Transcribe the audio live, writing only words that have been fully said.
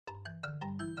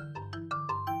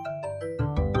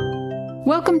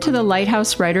Welcome to the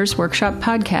Lighthouse Writers Workshop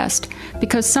podcast,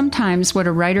 because sometimes what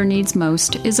a writer needs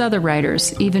most is other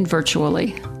writers, even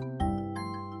virtually.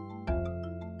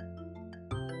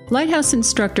 Lighthouse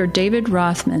instructor David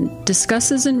Rothman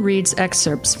discusses and reads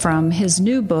excerpts from his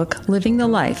new book, Living the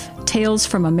Life, Tales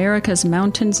from America's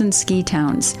Mountains and Ski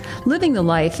Towns. Living the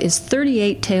Life is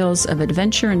 38 tales of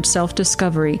adventure and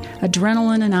self-discovery,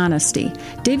 adrenaline and honesty.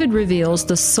 David reveals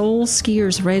the soul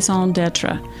skier's raison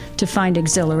d'etre to find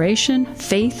exhilaration,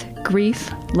 faith,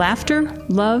 grief, laughter,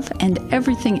 love, and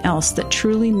everything else that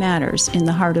truly matters in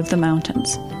the heart of the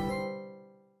mountains.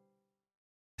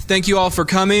 Thank you all for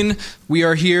coming. We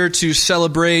are here to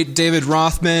celebrate David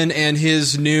Rothman and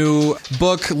his new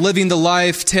book, Living the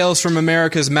Life, Tales from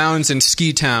America's Mountains and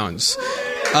Ski Towns.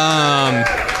 I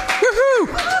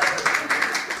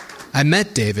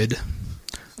met David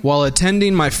while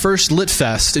attending my first Lit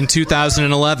Fest in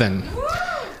 2011.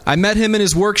 I met him in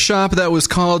his workshop that was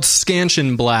called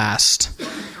Scansion Blast.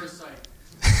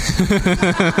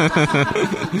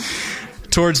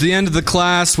 Towards the end of the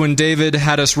class, when David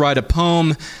had us write a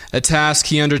poem, a task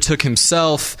he undertook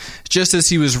himself, just as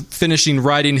he was finishing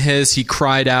writing his, he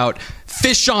cried out,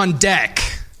 "Fish on deck!"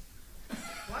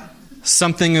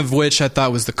 Something of which I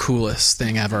thought was the coolest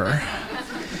thing ever.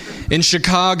 In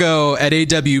Chicago at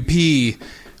AWP,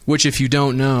 which if you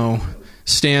don't know,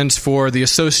 stands for the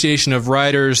Association of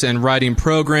Writers and Writing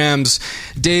Programs,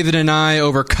 David and I,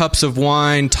 over cups of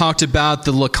wine, talked about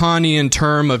the Lacanian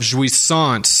term of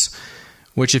jouissance,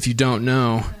 which, if you don't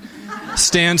know,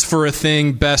 stands for a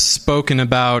thing best spoken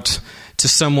about to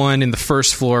someone in the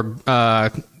first floor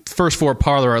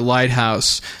parlor at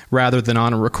Lighthouse, rather than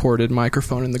on a recorded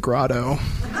microphone in the grotto.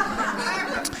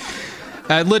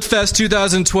 At LitFest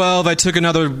 2012, I took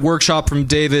another workshop from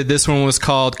David. This one was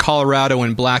called Colorado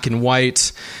in Black and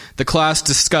White. The class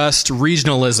discussed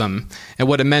regionalism and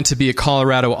what it meant to be a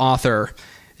Colorado author.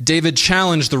 David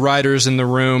challenged the writers in the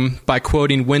room by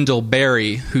quoting Wendell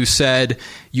Berry, who said,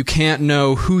 "You can't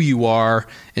know who you are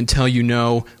until you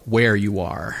know where you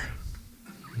are."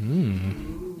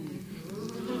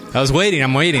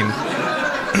 I'm waiting.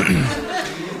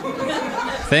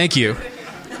 Thank you.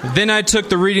 Then I took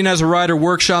the Reading as a Writer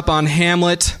workshop on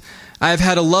Hamlet. I've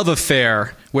had a love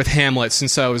affair with Hamlet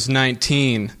since I was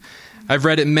 19. I've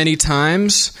read it many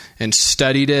times and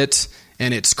studied it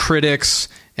and its critics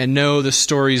and know the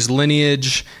story's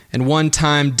lineage, and one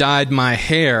time dyed my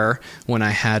hair when I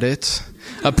had it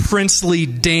a princely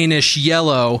Danish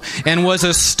yellow, and was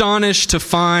astonished to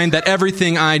find that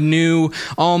everything I knew,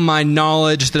 all my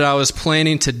knowledge that I was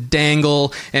planning to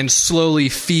dangle and slowly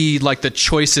feed like the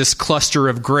choicest cluster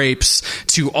of grapes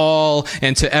to all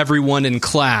and to everyone in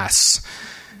class,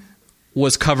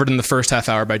 was covered in the first half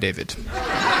hour by David.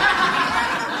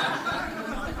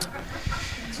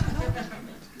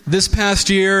 This past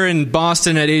year in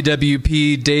Boston at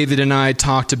AWP, David and I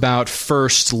talked about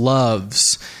first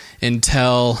loves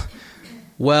until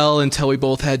we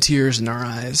both had tears in our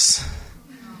eyes.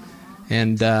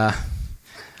 And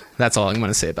that's all I'm going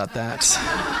to say about that.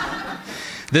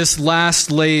 This last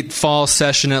late fall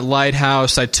session at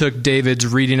Lighthouse, I took David's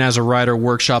Reading as a Writer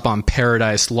workshop on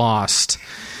Paradise Lost.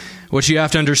 What you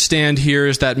have to understand here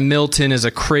is that Milton is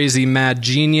a crazy mad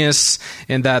genius,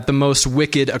 and that the most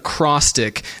wicked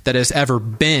acrostic that has ever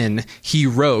been, he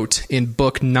wrote in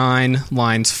Book 9,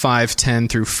 lines 510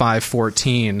 through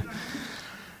 514.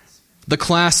 The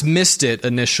class missed it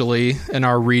initially in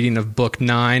our reading of Book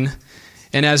 9,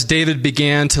 and as David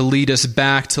began to lead us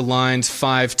back to lines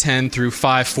 510 through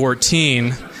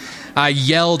 514, I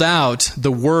yelled out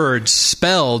the word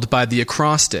spelled by the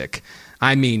acrostic.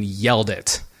 I mean, yelled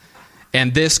it.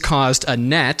 And this caused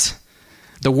Annette,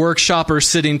 the workshopper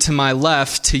sitting to my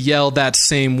left, to yell that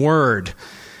same word,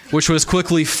 which was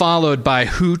quickly followed by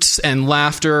hoots and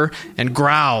laughter and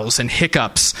growls and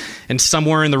hiccups, and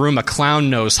somewhere in the room a clown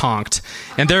nose honked.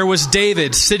 And there was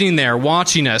David sitting there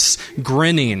watching us,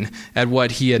 grinning at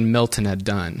what he and Milton had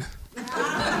done.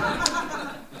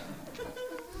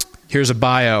 Here's a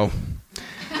bio.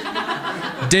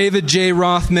 David J.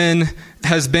 Rothman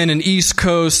has been an East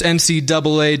Coast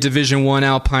NCAA Division I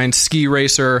alpine ski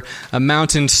racer, a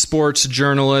mountain sports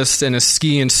journalist, and a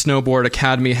ski and snowboard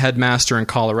academy headmaster in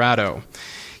Colorado.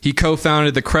 He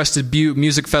co-founded the Crested Butte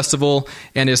Music Festival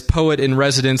and is poet in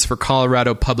residence for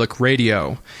Colorado Public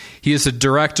Radio. He is the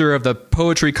director of the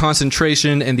Poetry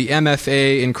Concentration and the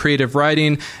MFA in Creative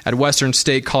Writing at Western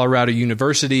State Colorado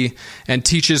University, and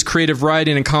teaches creative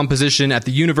writing and composition at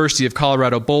the University of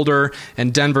Colorado Boulder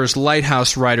and Denver's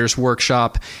Lighthouse Writers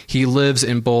Workshop. He lives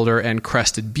in Boulder and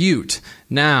Crested Butte.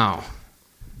 Now,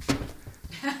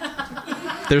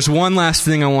 there's one last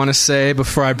thing I want to say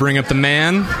before I bring up the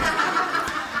man.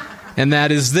 And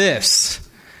that is this.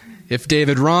 If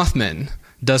David Rothman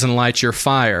doesn't light your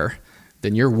fire,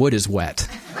 then your wood is wet.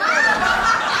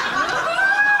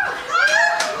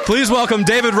 Please welcome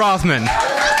David Rothman.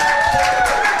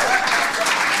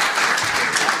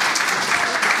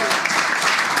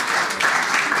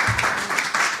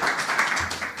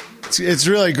 It's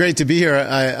really great to be here.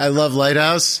 I love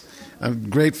Lighthouse. I'm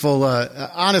grateful.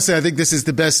 Honestly, I think this is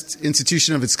the best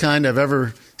institution of its kind I've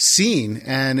ever seen,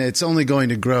 and it's only going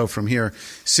to grow from here.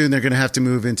 Soon they're going to have to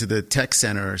move into the tech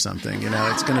center or something.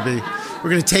 It's going to be,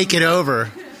 we're going to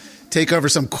take over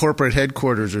some corporate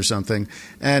headquarters or something.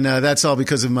 And that's all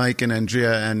because of Mike and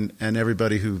Andrea and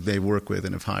everybody who they work with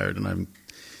and have hired. And I'm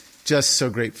just so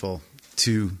grateful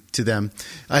to them.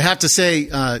 I have to say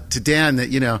to Dan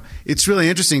that, it's really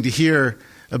interesting to hear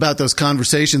about those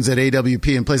conversations at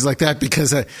AWP and places like that,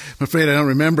 because I'm afraid I don't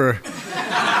remember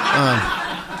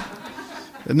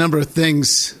a number of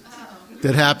things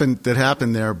that happened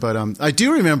there. But I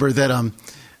do remember that I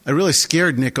really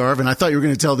scared Nick Arvin. I thought you were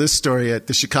going to tell this story at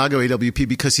the Chicago AWP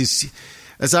because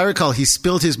as I recall, he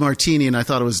spilled his martini and I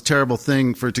thought it was a terrible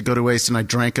thing for it to go to waste, and I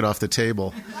drank it off the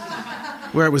table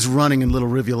where it was running in little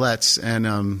rivulets. And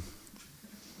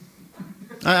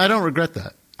I don't regret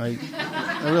that. I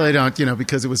really don't,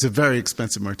 because it was a very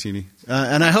expensive martini.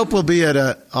 And I hope I'll be at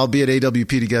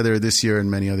AWP together this year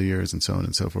and many other years and so on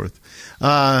and so forth.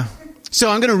 So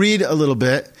I'm going to read a little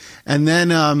bit, and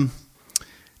then I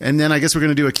guess we're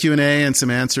going to do a Q&A and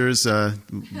some answers,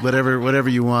 whatever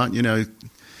you want.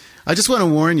 I just want to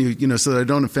warn you, so that I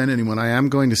don't offend anyone. I am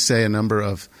going to say a number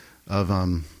of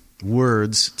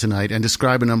words tonight and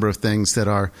describe a number of things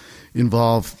that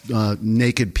involve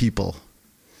naked people.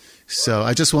 So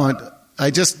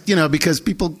because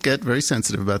people get very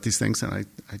sensitive about these things, and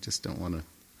I just don't want to.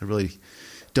 I really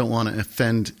don't want to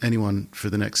offend anyone for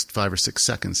the next 5 or 6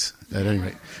 seconds, at any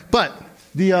rate. But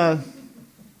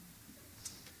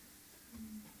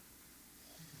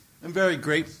I'm very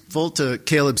grateful to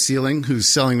Caleb Sealing,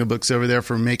 who's selling the books over there,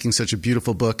 for making such a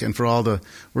beautiful book and for all the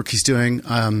work he's doing.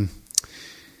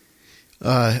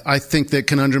 I think that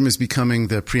Conundrum is becoming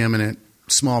the preeminent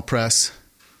small press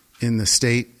in the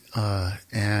state.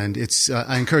 And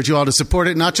I encourage you all to support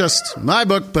it. Not just my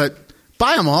book, but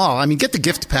buy them all. I mean, get the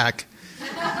gift pack.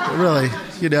 Really,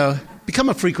 become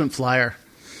a frequent flyer.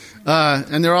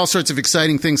 And there are all sorts of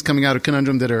exciting things coming out of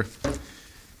Conundrum that are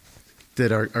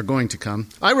going to come.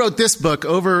 I wrote this book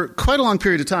over quite a long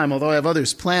period of time, although I have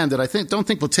others planned that I don't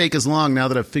think will take as long now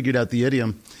that I've figured out the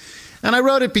idiom. And I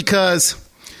wrote it because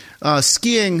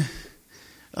skiing.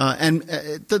 And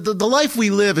the life we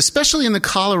live, especially in the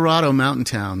Colorado mountain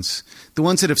towns, the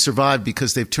ones that have survived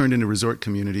because they've turned into resort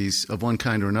communities of one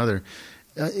kind or another,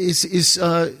 is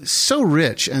so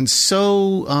rich and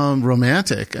so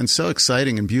romantic and so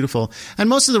exciting and beautiful. And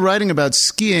most of the writing about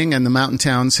skiing and the mountain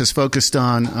towns has focused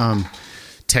on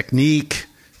technique,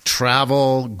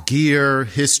 travel, gear,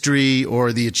 history,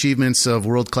 or the achievements of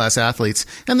world-class athletes.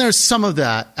 And there's some of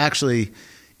that actually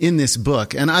in this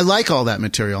book, and I like all that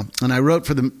material. And I wrote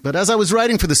but as I was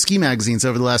writing for the ski magazines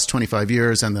over the last 25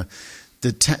 years and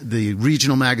the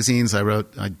regional magazines, I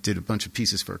did a bunch of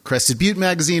pieces for Crested Butte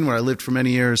magazine, where I lived for many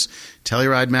years,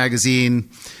 Telluride magazine,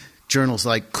 journals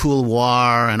like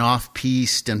Couloir and Off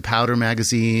Piste and Powder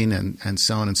magazine, and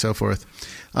so on and so forth.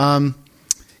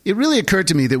 It really occurred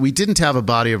to me that we didn't have a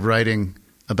body of writing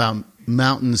about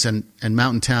mountains and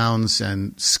mountain towns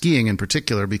and skiing in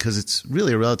particular, because it's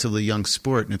really a relatively young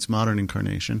sport in its modern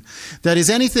incarnation, that is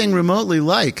anything remotely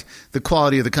like the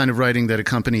quality of the kind of writing that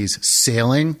accompanies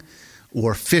sailing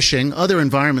or fishing, other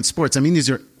environment sports. I mean, these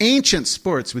are ancient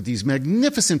sports with these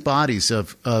magnificent bodies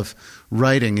of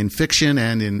writing in fiction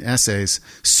and in essays.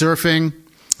 Surfing,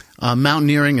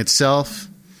 mountaineering itself.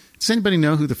 Does anybody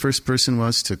know who the first person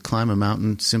was to climb a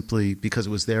mountain simply because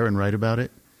it was there and write about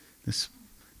it?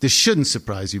 This shouldn't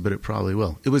surprise you, but it probably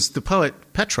will. It was the poet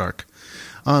Petrarch,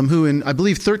 who in, I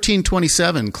believe,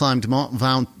 1327 climbed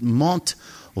Mont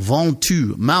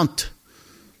Ventoux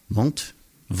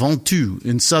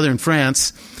in southern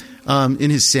France in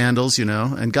his sandals,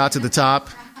 and got to the top.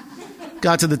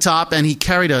 And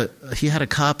he had a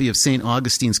copy of St.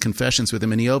 Augustine's Confessions with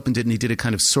him, and he opened it and he did a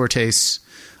kind of sortes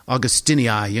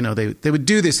Augustinii. They would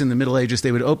do this in the Middle Ages.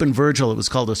 They would open Virgil. It was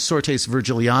called a sortes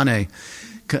Virgilianae.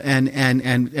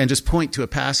 And just point to a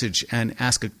passage and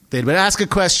they would ask a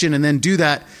question and then do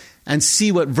that and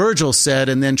see what Virgil said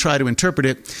and then try to interpret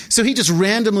it. So he just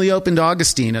randomly opened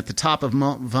Augustine at the top of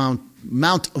Mont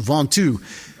Ventoux.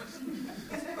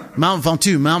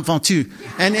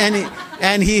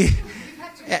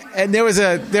 And there was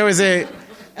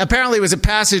apparently it was a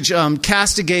passage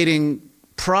castigating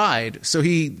pride. So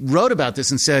he wrote about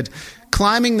this and said,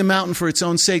 Climbing the mountain for its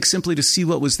own sake, simply to see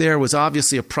what was there, was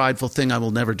obviously a prideful thing. I will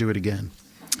never do it again.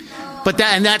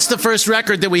 And that's the first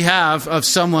record that we have of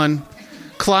someone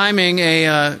climbing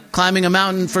a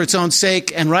mountain for its own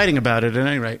sake and writing about it, at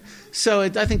any rate. So I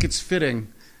think it's fitting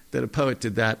that a poet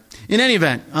did that. In any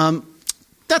event,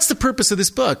 that's the purpose of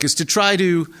this book, is to try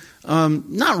to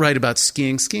not write about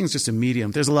skiing. Skiing is just a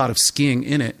medium. There's a lot of skiing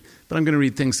in it, but I'm going to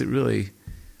read things that really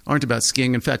aren't about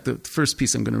skiing. In fact, the first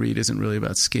piece I'm going to read isn't really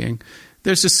about skiing.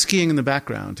 There's just skiing in the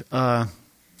background.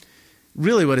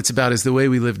 Really what it's about is the way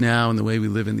we live now and the way we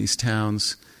live in these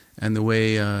towns and the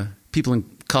way people in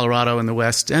Colorado and the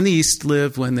West and the East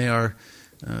live when they are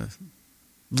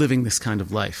living this kind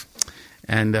of life.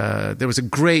 And there was a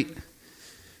great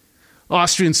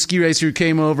Austrian ski racer who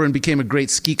came over and became a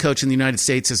great ski coach in the United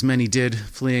States, as many did,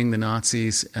 fleeing the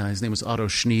Nazis. His name was Otto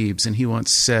Schneebs, and he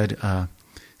once said,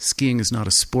 skiing is not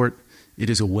a sport, it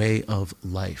is a way of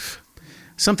life.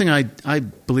 Something I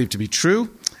believe to be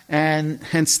true, and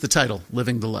hence the title,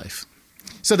 Living the Life.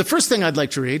 So the first thing I'd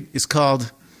like to read is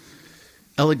called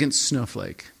Elegant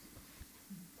Snowflake,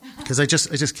 because I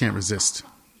just can't resist.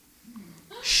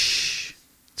 Shh,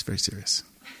 it's very serious.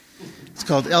 It's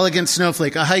called Elegant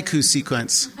Snowflake, a haiku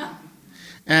sequence.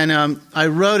 And I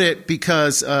wrote it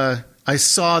because I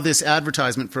saw this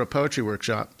advertisement for a poetry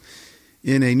workshop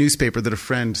in a newspaper that a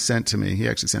friend sent to me. He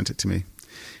actually sent it to me.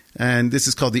 And this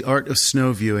is called The Art of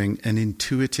Snow Viewing, an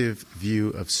Intuitive View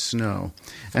of Snow.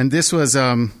 And this was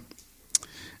the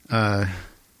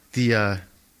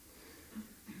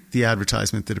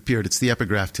advertisement that appeared. It's the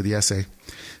epigraph to the essay.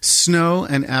 Snow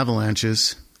and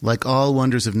avalanches, like all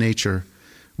wonders of nature,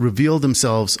 reveal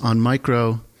themselves on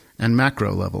micro and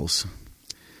macro levels.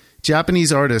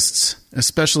 Japanese artists,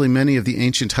 especially many of the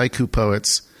ancient haiku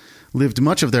poets, lived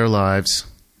much of their lives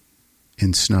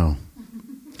in snow.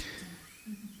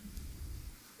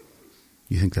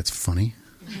 You think that's funny?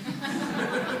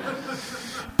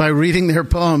 By reading their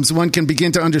poems, one can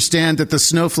begin to understand that the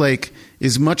snowflake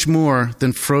is much more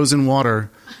than frozen water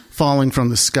falling from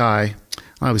the sky.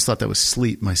 I always thought that was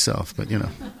sleet myself, but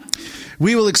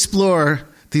We will explore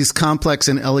these complex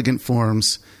and elegant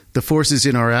forms, the forces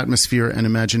in our atmosphere and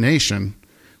imagination,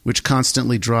 which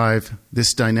constantly drive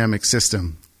this dynamic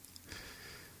system.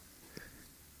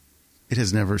 It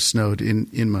has never snowed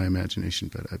in my imagination,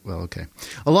 but okay.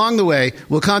 Along the way,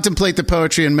 we'll contemplate the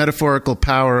poetry and metaphorical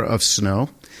power of snow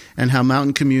and how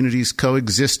mountain communities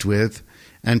coexist with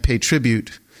and pay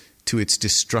tribute to its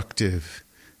destructive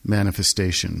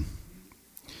manifestation.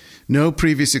 No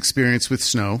previous experience with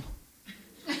snow,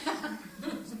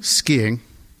 skiing,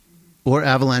 or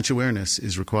avalanche awareness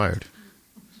is required.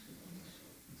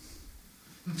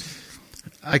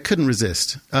 I couldn't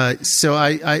resist.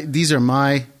 So these are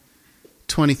my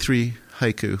 23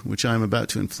 haiku, which I'm about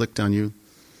to inflict on you,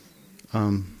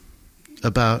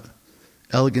 about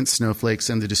elegant snowflakes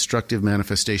and the destructive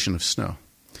manifestation of snow.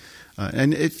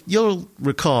 And if you'll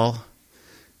recall,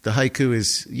 the haiku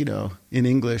is, in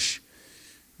English,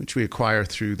 which we acquire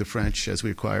through the French, as we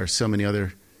acquire so many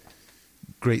other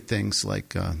great things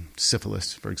like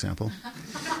syphilis, for example.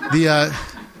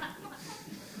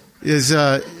 It's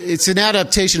an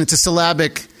adaptation. It's a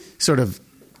syllabic sort of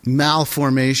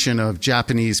malformation of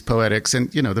Japanese poetics,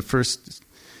 and the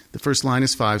first line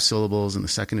is 5 syllables, and the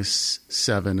second is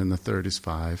 7, and the third is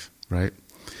 5. Right?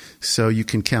 So you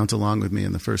can count along with me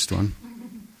in the first one.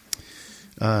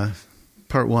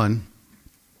 Part 1.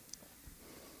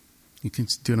 You can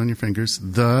do it on your fingers.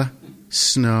 The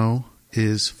snow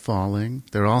is falling.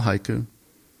 They're all haiku.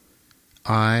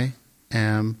 I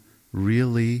am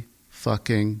really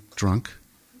fucking drunk.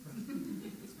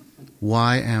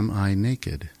 Why am I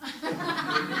naked?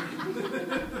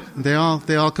 They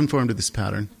all conform to this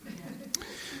pattern.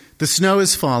 The snow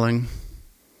is falling.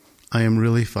 I am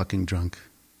really fucking drunk.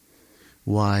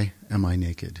 Why am I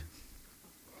naked?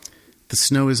 The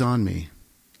snow is on me.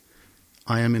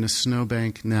 I am in a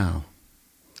snowbank now.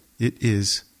 It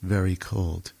is very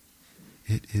cold.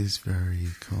 It is very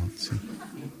cold. See?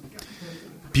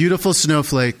 Beautiful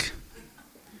snowflake.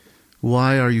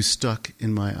 Why are you stuck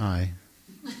in my eye?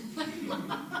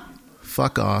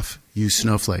 Fuck off, you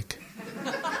snowflake.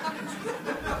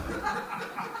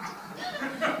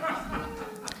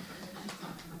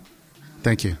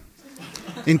 Thank you.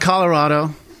 In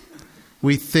Colorado,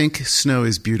 we think snow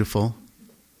is beautiful.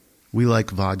 We like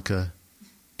vodka,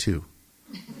 too.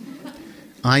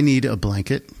 I need a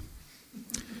blanket.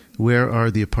 Where are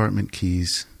the apartment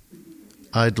keys?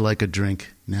 I'd like a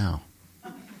drink now.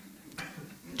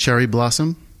 Cherry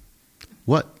blossom?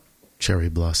 What cherry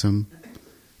blossom?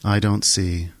 I don't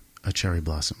see a cherry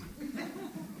blossom.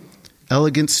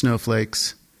 Elegant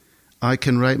snowflakes. I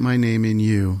can write my name in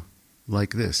you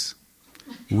like this.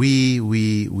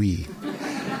 We.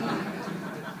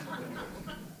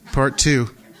 Part 2.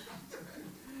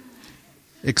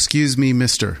 Excuse me,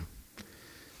 mister.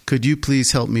 Could you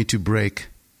please help me to break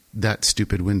that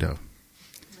stupid window?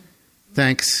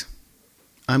 Thanks.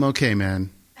 I'm okay, man.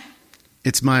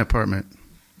 It's my apartment.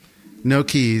 No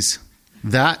keys.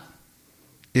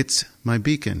 It's my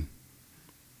beacon.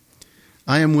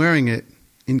 I am wearing it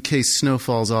in case snow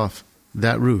falls off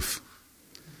that roof.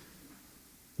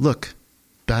 Look,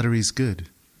 battery's good.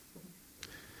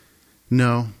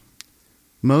 No,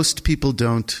 most people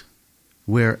don't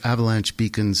wear avalanche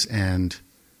beacons and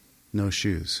no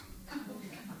shoes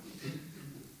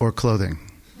or clothing.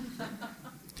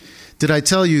 Did I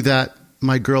tell you that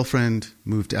my girlfriend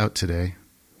moved out today?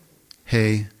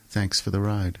 Hey, thanks for the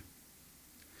ride.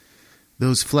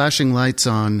 Those flashing lights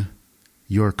on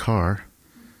your car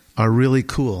are really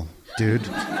cool, dude.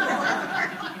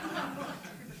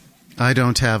 I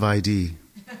don't have ID.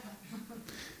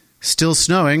 Still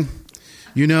snowing.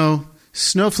 You know,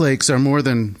 snowflakes are more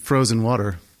than frozen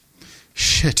water.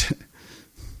 Shit.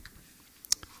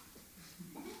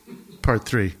 Part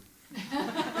 3.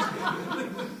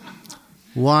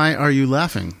 Why are you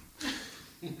laughing?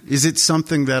 Is it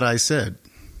something that I said?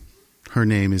 Her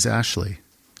name is Ashley.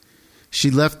 She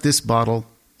left this bottle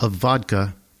of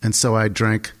vodka, and so I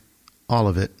drank all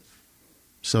of it.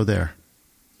 So there.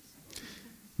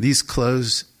 These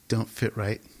clothes don't fit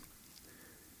right.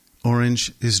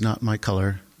 Orange is not my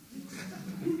color.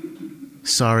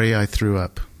 Sorry, I threw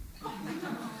up.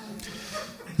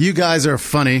 You guys are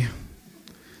funny.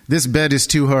 This bed is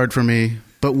too hard for me,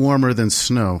 but warmer than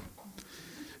snow.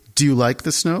 Do you like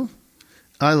the snow?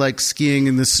 I like skiing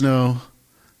in the snow.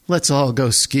 Let's all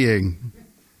go skiing.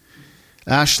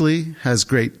 Ashley has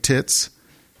great tits,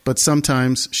 but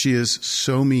sometimes she is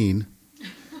so mean.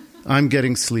 I'm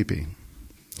getting sleepy.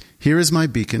 Here is my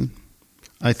beacon.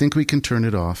 I think we can turn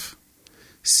it off.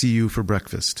 See you for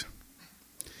breakfast.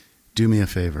 Do me a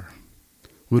favor.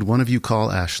 Would one of you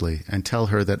call Ashley and tell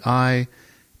her that I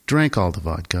drank all the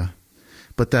vodka,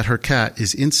 but that her cat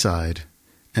is inside,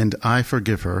 and I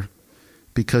forgive her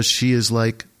because she is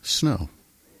like snow,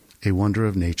 a wonder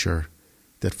of nature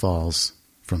that falls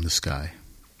from the sky.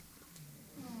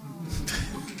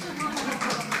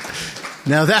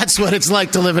 Now that's what it's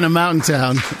like to live in a mountain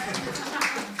town.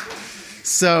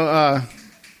 So,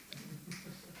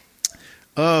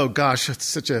 oh gosh, it's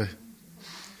such a...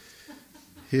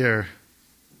 Here.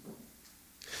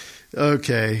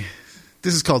 Okay.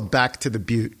 This is called Back to the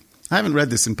Butte. I haven't read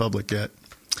this in public yet.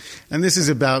 And this is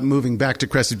about moving back to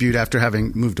Crested Butte after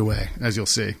having moved away, as you'll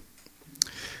see.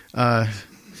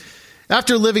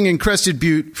 After living in Crested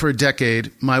Butte for a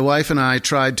decade, my wife and I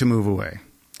tried to move away.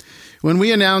 When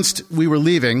we announced we were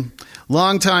leaving,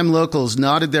 longtime locals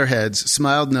nodded their heads,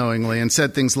 smiled knowingly, and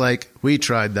said things like, "We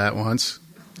tried that once."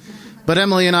 But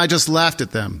Emily and I just laughed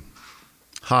at them.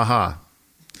 Ha ha.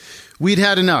 We'd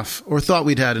had enough, or thought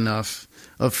we'd had enough,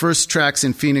 of first tracks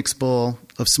in Phoenix Bowl,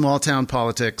 of small-town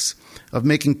politics, of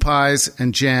making pies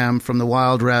and jam from the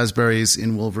wild raspberries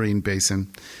in Wolverine Basin,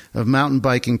 of mountain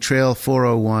biking Trail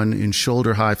 401 in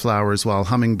shoulder-high flowers while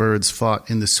hummingbirds fought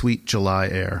in the sweet July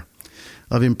air,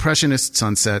 of impressionist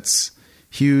sunsets,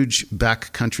 huge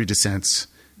backcountry descents,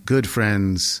 good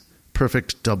friends,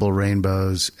 perfect double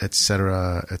rainbows,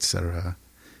 etc., etc.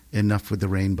 Enough with the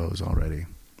rainbows already.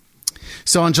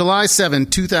 So on July 7,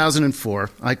 2004,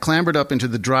 I clambered up into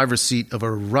the driver's seat of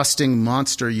a rusting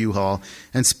monster U-Haul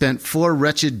and spent 4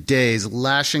 wretched days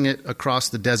lashing it across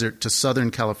the desert to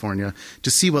Southern California to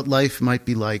see what life might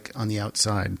be like on the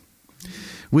outside.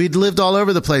 We'd lived all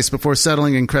over the place before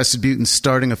settling in Crested Butte and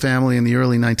starting a family in the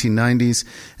early 1990s,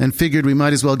 and figured we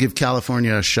might as well give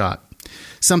California a shot.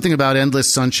 Something about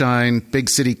endless sunshine, big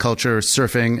city culture,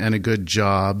 surfing, and a good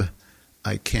job.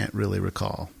 I can't really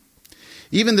recall.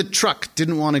 Even the truck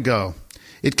didn't want to go.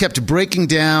 It kept breaking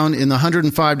down in the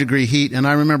 105-degree heat, and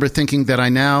I remember thinking that I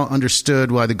now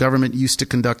understood why the government used to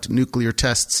conduct nuclear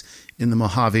tests in the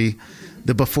Mojave.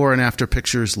 The before and after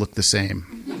pictures look the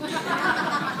same.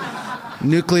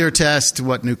 Nuclear test?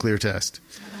 What nuclear test?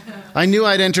 I knew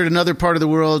I'd entered another part of the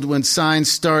world when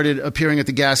signs started appearing at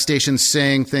the gas stations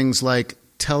saying things like,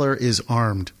 "Teller is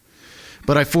armed."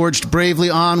 But I forged bravely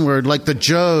onward like the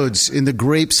Jodes in the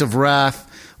Grapes of Wrath,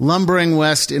 lumbering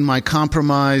west in my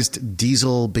compromised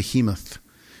diesel behemoth,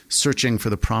 searching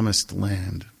for the promised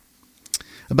land.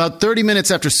 About 30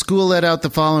 minutes after school let out the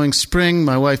following spring,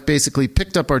 my wife basically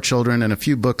picked up our children and a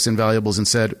few books and valuables and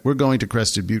said, "We're going to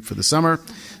Crested Butte for the summer.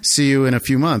 See you in a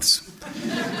few months."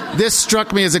 This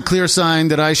struck me as a clear sign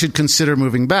that I should consider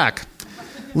moving back.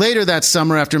 Later that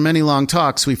summer, after many long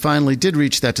talks, we finally did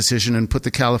reach that decision and put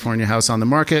the California house on the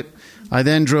market. I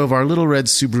then drove our little red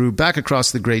Subaru back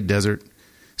across the great desert.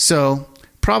 So,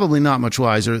 probably not much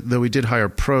wiser, though we did hire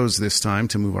pros this time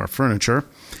to move our furniture.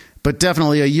 But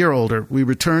definitely a year older, we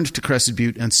returned to Crested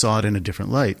Butte and saw it in a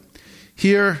different light.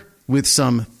 Here, with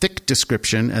some thick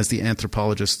description, as the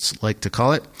anthropologists like to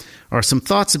call it, are some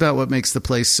thoughts about what makes the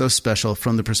place so special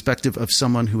from the perspective of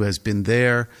someone who has been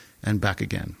there and back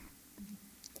again.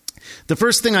 The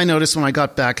first thing I noticed when I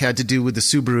got back had to do with the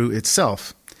Subaru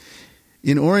itself.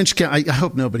 In Orange County, I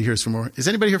hope nobody here is from Orange. Is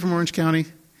anybody here from Orange County?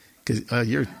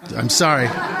 I'm sorry.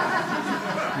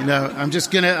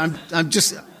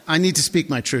 I need to speak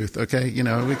my truth, okay? In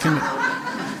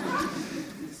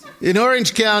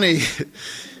Orange County,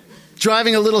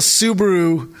 driving a little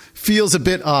Subaru feels a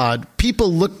bit odd.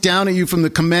 People look down at you from the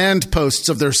command posts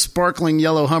of their sparkling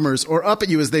yellow Hummers or up at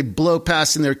you as they blow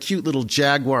past in their cute little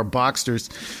Jaguar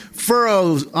Boxsters,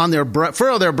 furrow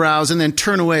their brows, and then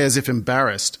turn away as if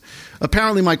embarrassed.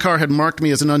 Apparently my car had marked me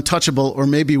as an untouchable, or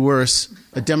maybe worse,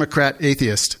 a Democrat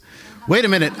atheist. Wait a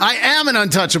minute, I am an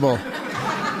untouchable!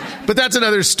 But that's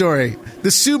another story. The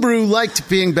Subaru liked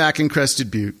being back in Crested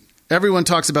Butte. Everyone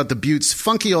talks about the Butte's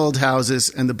funky old houses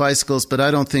and the bicycles, but I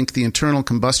don't think the internal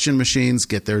combustion machines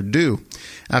get their due.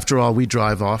 After all, we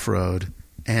drive off-road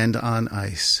and on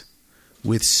ice.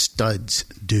 With studs,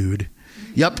 dude.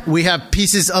 Yup, we have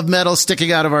pieces of metal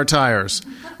sticking out of our tires.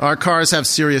 Our cars have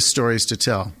serious stories to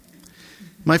tell.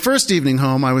 My first evening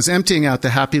home, I was emptying out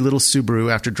the happy little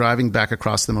Subaru after driving back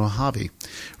across the Mojave.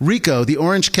 Rico, the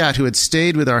orange cat who had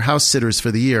stayed with our house sitters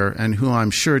for the year and who I'm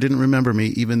sure didn't remember me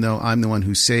even though I'm the one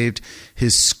who saved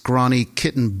his scrawny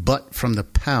kitten butt from the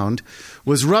pound,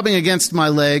 was rubbing against my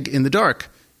leg in the dark.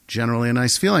 Generally a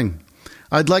nice feeling.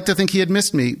 I'd like to think he had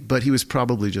missed me, but he was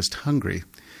probably just hungry.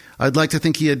 I'd like to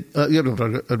think he had...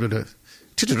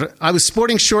 I was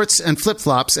sporting shorts and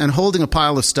flip-flops and holding a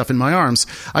pile of stuff in my arms.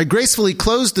 I gracefully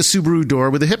closed the Subaru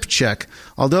door with a hip check.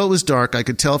 Although it was dark, I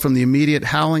could tell from the immediate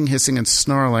howling, hissing, and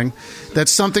snarling that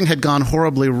something had gone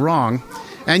horribly wrong.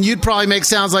 And you'd probably make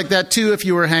sounds like that, too, if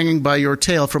you were hanging by your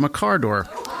tail from a car door.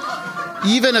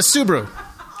 Even a Subaru.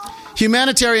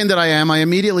 Humanitarian that I am, I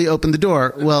immediately opened the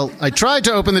door. Well, I tried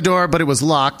to open the door, but it was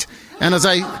locked. And as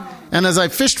I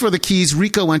fished for the keys,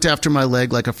 Rico went after my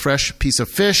leg like a fresh piece of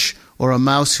fish or a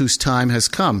mouse whose time has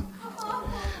come.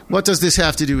 What does this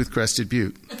have to do with Crested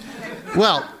Butte?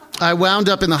 Well, I wound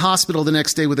up in the hospital the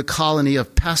next day with a colony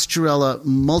of Pasteurella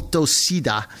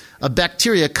multocida, a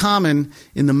bacteria common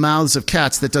in the mouths of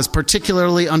cats that does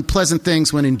particularly unpleasant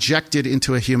things when injected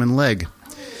into a human leg.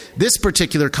 This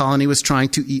particular colony was trying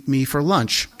to eat me for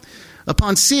lunch.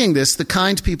 Upon seeing this, the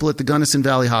kind people at the Gunnison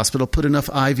Valley Hospital put enough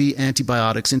IV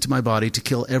antibiotics into my body to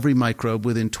kill every microbe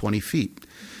within 20 feet.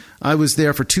 I was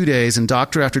there for 2 days, and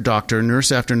doctor after doctor,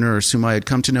 nurse after nurse, whom I had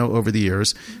come to know over the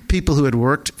years, people who had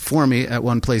worked for me at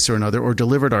one place or another, or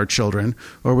delivered our children,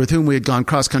 or with whom we had gone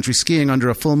cross-country skiing under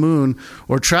a full moon,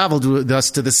 or traveled with us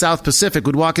to the South Pacific,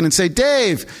 would walk in and say,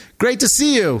 "Dave, great to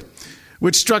see you,"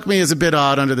 which struck me as a bit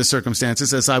odd under the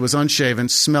circumstances, as I was unshaven,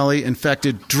 smelly,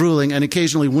 infected, drooling, and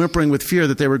occasionally whimpering with fear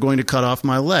that they were going to cut off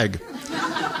my leg.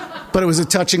 But it was a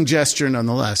touching gesture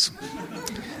nonetheless.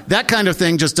 That kind of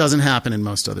thing just doesn't happen in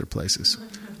most other places.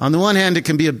 On the one hand, it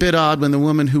can be a bit odd when the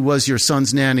woman who was your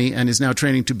son's nanny and is now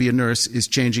training to be a nurse is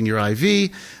changing your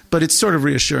IV, but it's sort of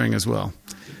reassuring as well.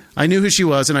 I knew who she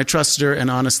was, and I trusted her, and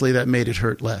honestly, that made it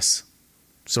hurt less.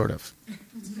 Sort of.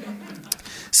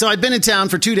 So I'd been in town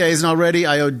for 2 days, and already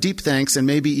I owed deep thanks, and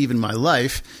maybe even my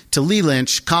life, to Lee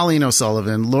Lynch, Colleen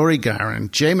O'Sullivan, Laurie Garin,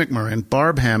 Jay McMurrin,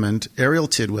 Barb Hammond, Ariel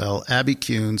Tidwell, Abby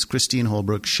Kuhns, Christine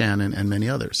Holbrook, Shannon, and many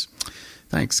others.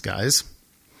 Thanks, guys.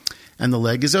 And the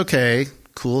leg is okay,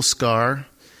 cool scar,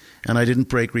 and I didn't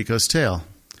break Rico's tail.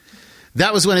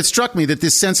 That was when it struck me that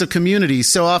this sense of community,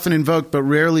 so often invoked but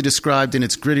rarely described in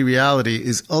its gritty reality,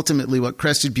 is ultimately what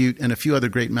Crested Butte and a few other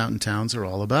great mountain towns are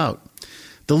all about.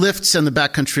 The lifts and the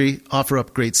backcountry offer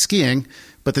up great skiing,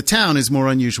 but the town is more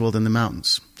unusual than the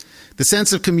mountains. The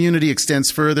sense of community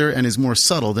extends further and is more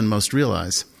subtle than most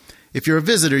realize. If you're a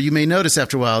visitor, you may notice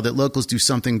after a while that locals do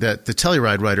something that the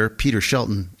Telluride writer, Peter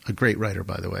Shelton, a great writer,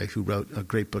 by the way, who wrote a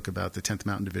great book about the 10th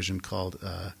Mountain Division called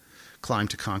Climb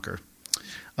to Conquer.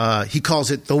 He calls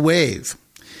it the wave.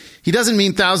 He doesn't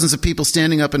mean thousands of people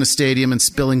standing up in a stadium and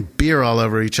spilling beer all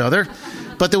over each other,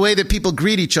 but the way that people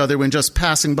greet each other when just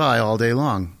passing by all day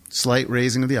long. Slight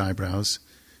raising of the eyebrows,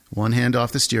 one hand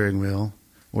off the steering wheel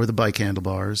or the bike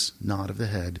handlebars, nod of the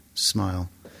head, smile.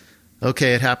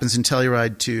 Okay, it happens in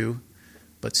Telluride too,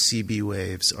 but CB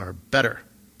waves are better.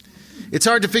 It's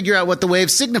hard to figure out what the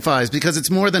wave signifies because it's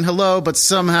more than hello, but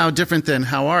somehow different than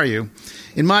how are you.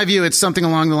 In my view, it's something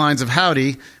along the lines of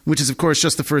howdy, which is, of course,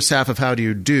 just the first half of how do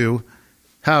you do.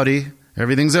 Howdy,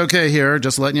 everything's okay here,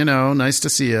 just letting you know. Nice to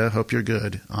see you. Hope you're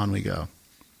good. On we go.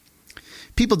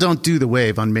 People don't do the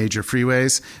wave on major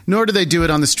freeways, nor do they do it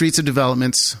on the streets of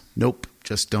developments. Nope,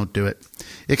 just don't do it.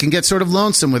 It can get sort of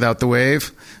lonesome without the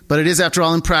wave, but it is, after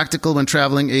all, impractical when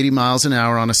traveling 80 miles an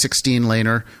hour on a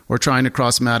 16-laner or trying to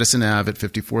cross Madison Ave at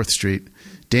 54th Street.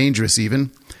 Dangerous,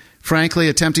 even. Frankly,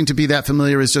 attempting to be that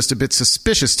familiar is just a bit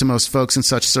suspicious to most folks in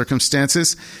such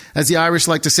circumstances. As the Irish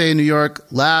like to say in New York,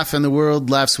 laugh and the world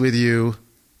laughs with you,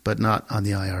 but not on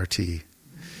the IRT.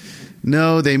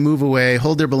 No, they move away,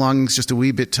 hold their belongings just a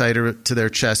wee bit tighter to their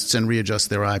chests, and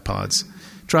readjust their iPods.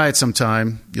 Try it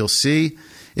sometime. You'll see.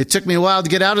 It took me a while to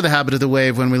get out of the habit of the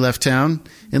wave when we left town.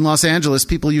 In Los Angeles,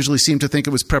 people usually seem to think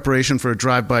it was preparation for a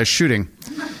drive-by shooting.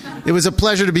 It was a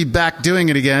pleasure to be back doing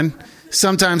it again.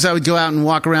 Sometimes I would go out and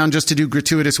walk around just to do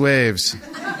gratuitous waves.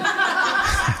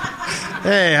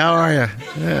 Hey, how are you?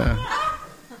 Yeah.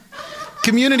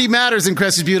 Community matters in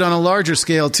Crested Butte on a larger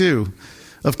scale, too.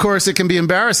 Of course, it can be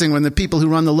embarrassing when the people who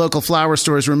run the local flower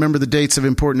stores remember the dates of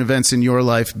important events in your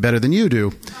life better than you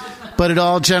do. But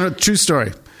true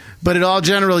story. But it all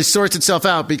generally sorts itself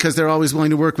out because they're always willing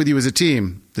to work with you as a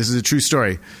team. This is a true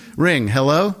story. Ring.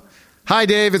 Hello? Hi,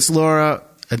 Dave. It's Laura.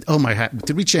 Oh, my hat.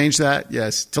 Did we change that?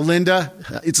 Yes. To Linda.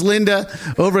 It's Linda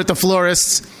over at the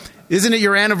florist's. Isn't it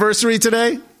your anniversary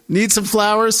today? Need some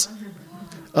flowers?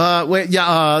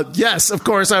 Yes, of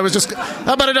course. I was just...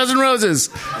 How about a dozen roses?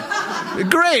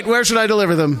 Great. Where should I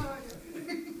deliver them?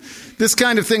 This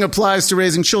kind of thing applies to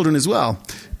raising children as well.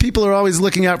 People are always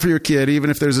looking out for your kid, even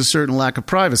if there's a certain lack of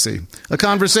privacy. A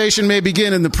conversation may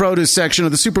begin in the produce section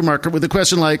of the supermarket with a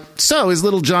question like, so, is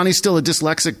little Johnny still a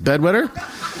dyslexic bedwetter?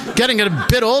 Getting a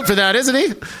bit old for that, isn't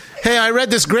he? Hey, I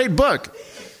read this great book.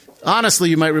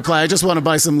 Honestly, you might reply, I just want to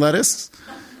buy some lettuce.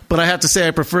 But I have to say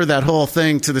I prefer that whole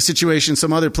thing to the situation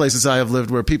some other places I have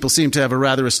lived where people seem to have a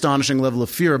rather astonishing level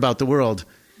of fear about the world.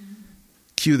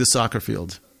 Cue the soccer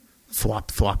field. Thwop,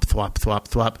 thwop, thwop, thwop,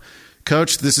 thwop.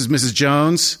 Coach, this is Mrs.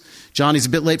 Jones. Johnny's a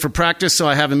bit late for practice, so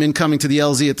I have him incoming to the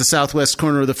LZ at the southwest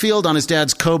corner of the field on his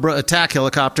dad's Cobra attack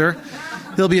helicopter.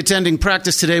 He'll be attending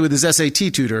practice today with his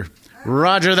SAT tutor.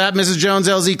 Roger that, Mrs. Jones.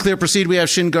 LZ, clear, proceed. We have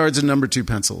shin guards and number 2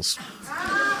 pencils.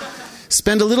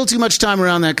 Spend a little too much time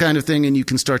around that kind of thing and you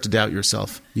can start to doubt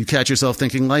yourself. You catch yourself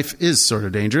thinking life is sort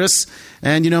of dangerous.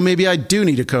 And, maybe I do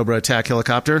need a Cobra attack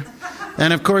helicopter.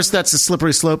 And, of course, that's a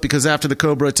slippery slope because after the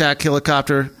Cobra attack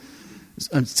helicopter...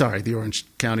 I'm sorry, the Orange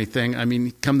County thing. I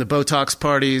mean, come the Botox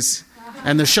parties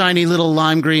and the shiny little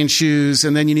lime green shoes,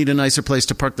 and then you need a nicer place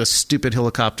to park the stupid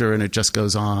helicopter, and it just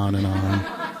goes on and on.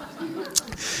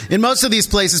 In most of these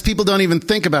places, people don't even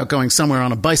think about going somewhere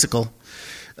on a bicycle,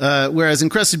 whereas in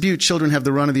Crested Butte, children have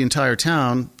the run of the entire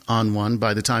town on one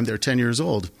by the time they're 10 years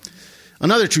old.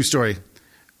 Another true story.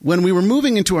 When we were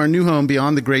moving into our new home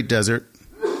beyond the Great Desert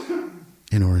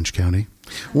in Orange County,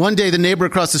 one day, the neighbor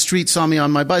across the street saw me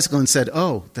on my bicycle and said,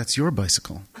 "Oh, that's your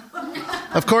bicycle."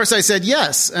 Of course, I said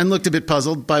yes and looked a bit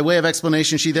puzzled. By way of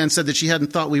explanation, she then said that she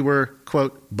hadn't thought we were,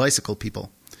 quote, bicycle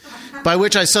people, by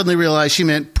which I suddenly realized she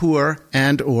meant poor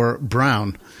and or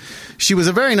brown. She was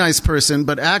a very nice person,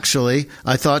 but actually,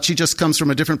 I thought she just comes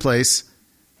from a different place.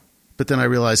 But then I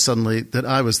realized suddenly that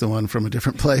I was the one from a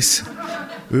different place.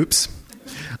 Oops.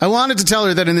 I wanted to tell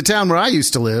her that in the town where I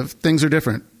used to live, things are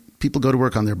different. People go to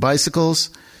work on their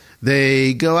bicycles.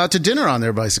 They go out to dinner on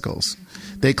their bicycles.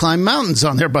 They climb mountains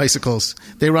on their bicycles.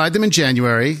 They ride them in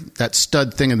January, that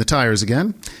stud thing in the tires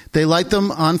again. They light them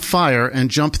on fire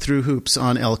and jump through hoops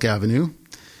on Elk Avenue.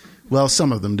 Well,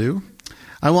 some of them do.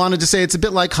 I wanted to say it's a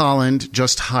bit like Holland,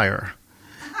 just higher.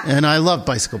 And I love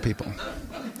bicycle people.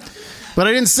 But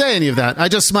I didn't say any of that. I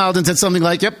just smiled and said something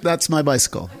like, yep, that's my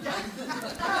bicycle.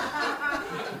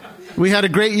 We had a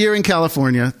great year in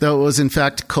California, though it was in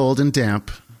fact cold and damp,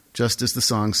 just as the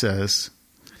song says.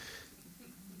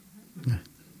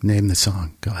 Name the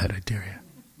song. Go ahead, I dare you.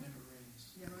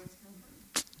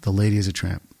 The Lady is a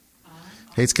Tramp.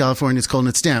 Hates California, it's cold and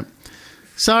it's damp.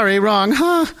 Sorry, wrong.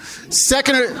 Huh?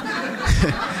 Second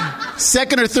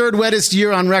or third wettest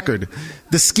year on record.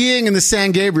 The skiing in the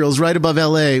San Gabriels right above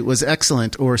L.A. was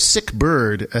excellent, or sick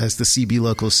bird, as the CB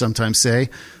locals sometimes say.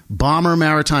 Bomber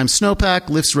maritime snowpack,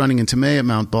 lifts running into May at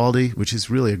Mount Baldy, which is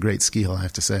really a great ski hill, I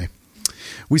have to say.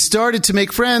 We started to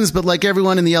make friends, but like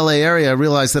everyone in the L.A. area, I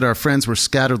realized that our friends were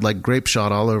scattered like grape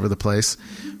shot all over the place.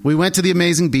 We went to the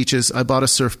amazing beaches. I bought a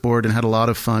surfboard and had a lot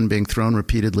of fun being thrown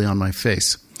repeatedly on my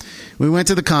face. We went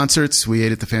to the concerts. We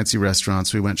ate at the fancy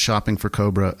restaurants. We went shopping for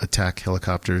Cobra attack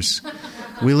helicopters.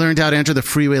 We learned how to enter the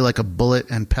freeway like a bullet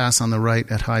and pass on the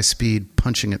right at high speed,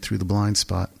 punching it through the blind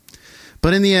spot.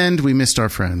 But in the end, we missed our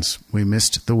friends. We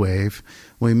missed the wave.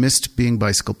 We missed being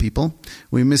bicycle people.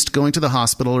 We missed going to the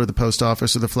hospital or the post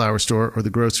office or the flower store or the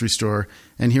grocery store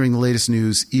and hearing the latest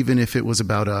news, even if it was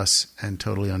about us and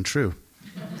totally untrue.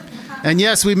 And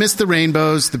yes, we missed the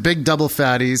rainbows, the big double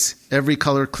fatties, every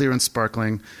color clear and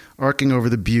sparkling, arcing over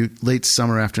the butte late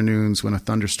summer afternoons when a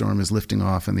thunderstorm is lifting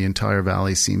off and the entire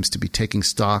valley seems to be taking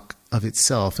stock of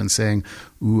itself and saying,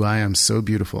 "Ooh, I am so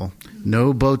beautiful.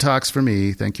 No Botox for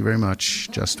me. Thank you very much.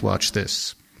 Just watch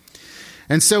this."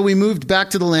 And so we moved back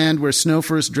to the land where snow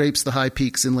first drapes the high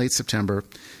peaks in late September,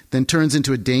 then turns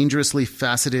into a dangerously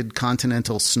faceted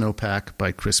continental snowpack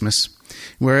by Christmas,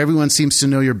 where everyone seems to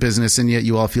know your business and yet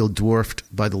you all feel dwarfed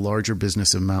by the larger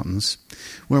business of mountains,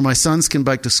 where my sons can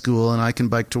bike to school and I can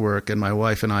bike to work and my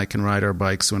wife and I can ride our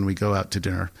bikes when we go out to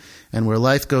dinner, and where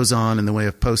life goes on in the way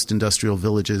of post-industrial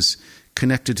villages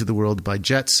connected to the world by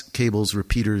jets, cables,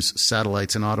 repeaters,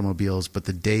 satellites, and automobiles, but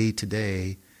the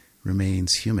day-to-day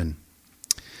remains human.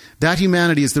 That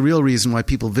humanity is the real reason why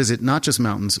people visit not just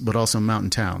mountains, but also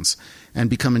mountain towns, and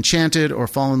become enchanted or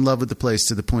fall in love with the place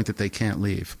to the point that they can't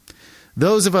leave.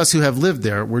 Those of us who have lived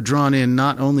there were drawn in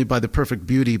not only by the perfect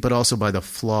beauty, but also by the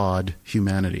flawed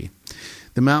humanity.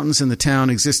 The mountains and the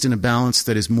town exist in a balance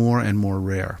that is more and more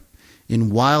rare. In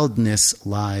wildness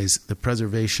lies the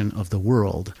preservation of the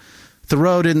world.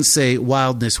 Thoreau didn't say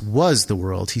wildness was the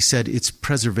world. He said its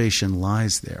preservation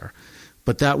lies there.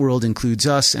 But that world includes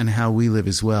us and how we live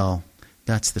as well.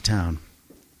 That's the town.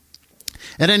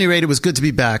 At any rate, it was good to be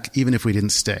back, even if we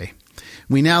didn't stay.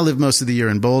 We now live most of the year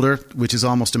in Boulder, which is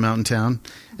almost a mountain town,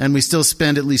 and we still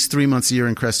spend at least 3 months a year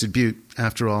in Crested Butte.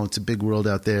 After all, it's a big world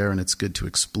out there, and it's good to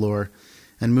explore.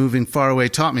 And moving far away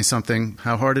taught me something,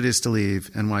 how hard it is to leave,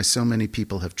 and why so many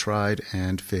people have tried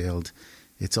and failed.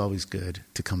 It's always good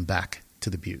to come back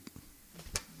to the Butte.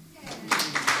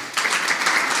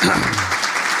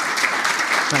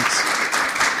 Thanks.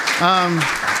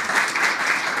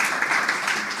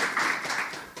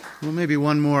 Well, maybe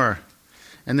one more,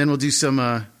 and then we'll do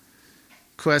some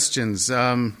questions.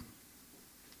 I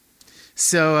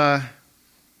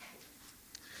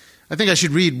think I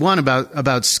should read one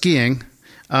about skiing.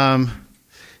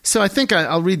 So I think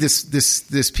I'll read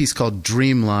this piece called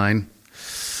Dreamline,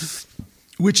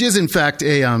 which is in fact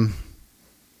a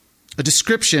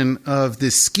description of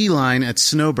this ski line at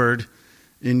Snowbird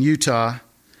in Utah.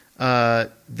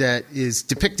 That is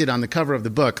depicted on the cover of the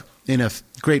book in a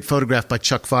great photograph by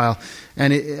Chuck File.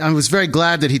 And I was very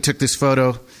glad that he took this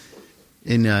photo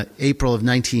in April of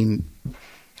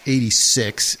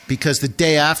 1986, because the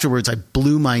day afterwards I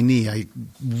blew my knee. I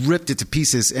ripped it to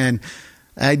pieces, and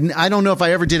I don't know if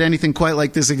I ever did anything quite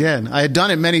like this again. I had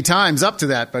done it many times up to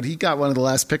that, but he got one of the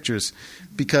last pictures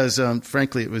because,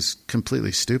 frankly, it was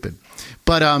completely stupid.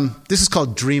 But this is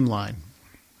called Dreamline.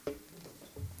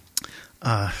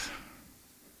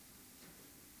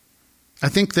 I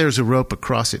think there's a rope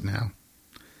across it now.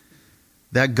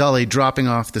 That gully dropping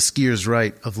off the skier's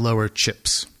right of lower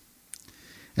chips.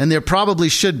 And there probably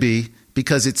should be,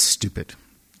 because it's stupid.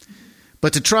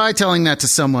 But to try telling that to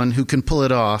someone who can pull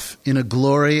it off in a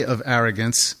glory of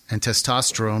arrogance and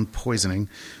testosterone poisoning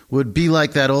would be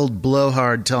like that old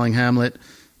blowhard telling Hamlet,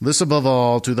 "This above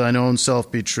all, to thine own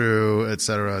self be true,"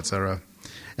 etc., etc.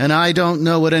 And I don't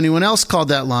know what anyone else called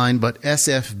that line, but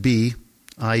SFB,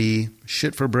 i.e.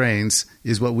 shit for brains,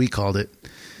 is what we called it.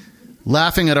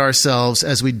 Laughing at ourselves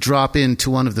as we drop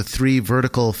into one of the 3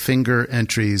 vertical finger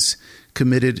entries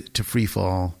committed to free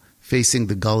fall, facing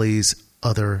the gully's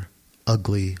other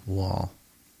ugly wall.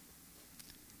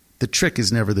 The trick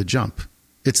is never the jump.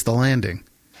 It's the landing.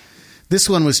 This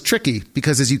one was tricky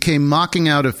because as you came mocking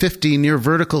out of 50 near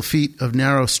vertical feet of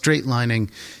narrow straight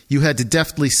lining, you had to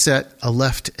deftly set a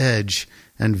left edge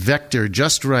and vector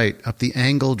just right up the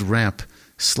angled ramp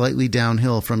slightly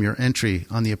downhill from your entry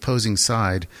on the opposing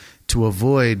side to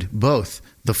avoid both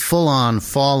the full-on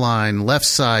fall line left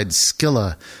side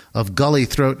skilla of gully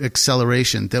throat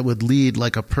acceleration that would lead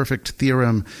like a perfect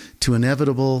theorem to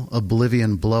inevitable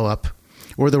oblivion blow-up,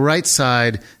 or the right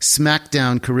side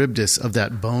smack-down Charybdis of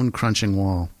that bone-crunching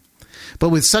wall. But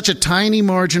with such a tiny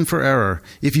margin for error,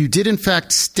 if you did in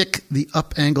fact stick the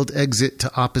up-angled exit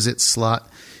to opposite slot,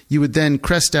 you would then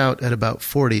crest out at about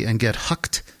 40 and get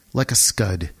hucked like a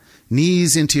scud,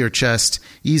 knees into your chest,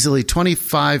 easily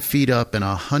 25 feet up and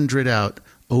 100 out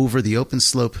over the open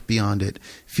slope beyond it,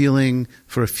 feeling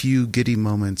for a few giddy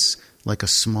moments like a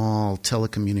small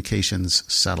telecommunications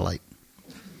satellite.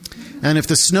 And if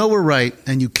the snow were right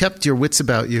and you kept your wits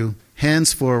about you,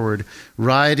 hands forward,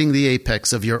 riding the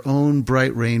apex of your own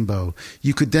bright rainbow.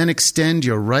 You could then extend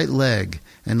your right leg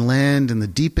and land in the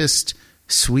deepest,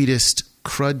 sweetest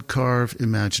crud carve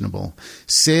imaginable,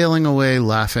 sailing away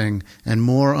laughing and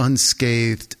more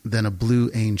unscathed than a blue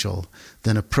angel,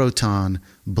 than a proton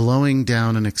blowing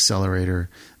down an accelerator,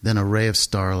 than a ray of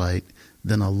starlight,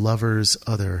 than a lover's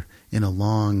other in a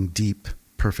long, deep,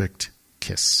 perfect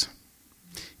kiss.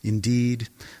 Indeed,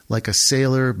 like a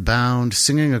sailor bound,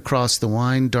 singing across the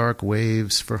wine-dark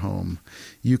waves for home,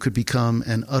 you could become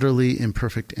an utterly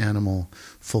imperfect animal,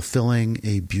 fulfilling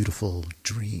a beautiful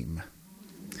dream.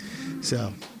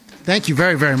 So, thank you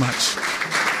very, very much.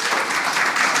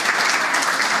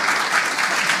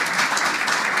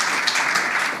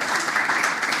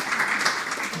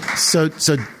 So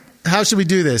how should we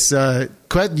do this? Do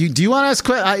you want to ask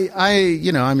questions?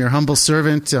 I'm your humble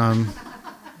servant.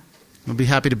 I'll be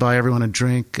happy to buy everyone a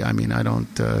drink. I mean, I don't.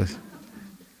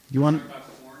 You want?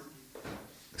 Corn.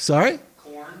 Sorry.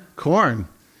 Corn.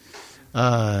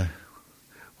 Why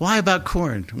about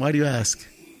corn? Why do you ask?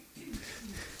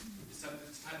 It's time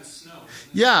of snow.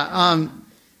 Yeah.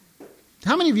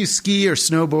 How many of you ski or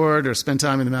snowboard or spend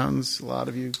time in the mountains? A lot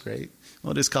of you. Great.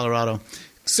 Well, it is Colorado.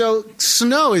 So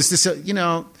snow is this.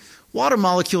 Water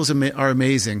molecules are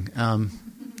amazing.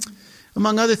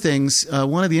 Among other things,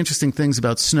 one of the interesting things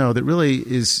about snow that really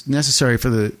is necessary for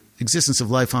the existence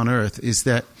of life on Earth is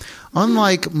that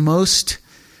unlike most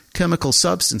chemical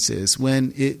substances,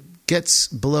 when it gets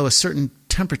below a certain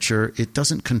temperature, it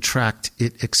doesn't contract,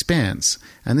 it expands.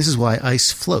 And this is why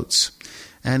ice floats.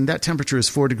 And that temperature is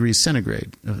 4 degrees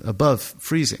centigrade, above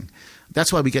freezing.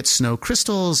 That's why we get snow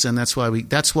crystals, and that's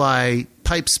why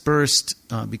pipes burst,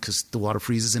 because the water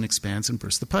freezes and expands and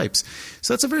bursts the pipes.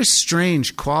 So that's a very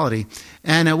strange quality.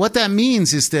 And what that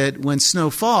means is that when snow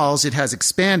falls, it has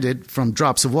expanded from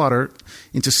drops of water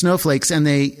into snowflakes, and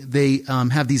they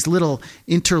have these little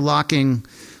interlocking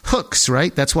hooks,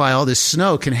 right? That's why all this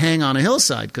snow can hang on a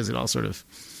hillside, because it all sort of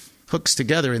hooks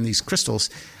together in these crystals.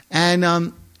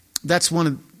 And that's one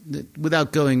of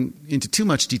without going into too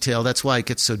much detail, that's why it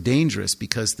gets so dangerous,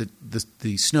 because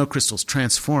the snow crystals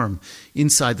transform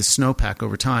inside the snowpack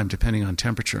over time, depending on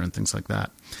temperature and things like that.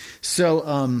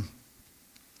 So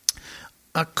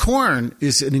corn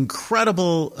is an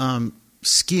incredible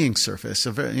skiing surface.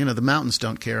 The mountains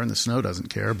don't care and the snow doesn't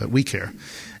care, but we care.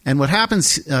 And what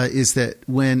happens is that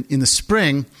when in the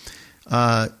spring,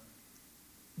 all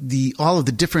of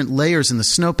the different layers in the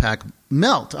snowpack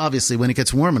melt, obviously, when it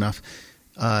gets warm enough.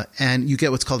 And you get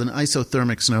what's called an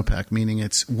isothermic snowpack, meaning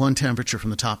it's one temperature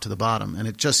from the top to the bottom. And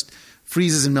it just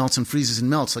freezes and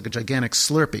melts like a gigantic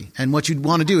Slurpee. And what you'd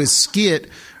want to do is ski it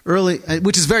early,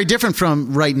 which is very different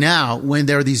from right now, when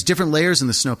there are these different layers in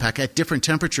the snowpack at different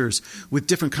temperatures with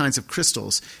different kinds of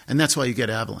crystals. And that's why you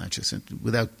get avalanches. And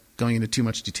without going into too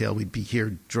much detail, we'd be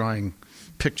here drawing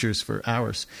pictures for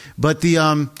hours. But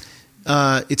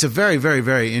it's a very, very,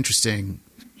 very interesting,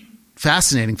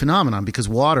 fascinating phenomenon, because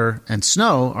water and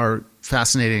snow are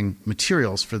fascinating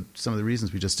materials for some of the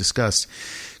reasons we just discussed.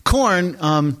 Corn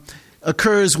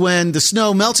occurs when the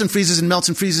snow melts and freezes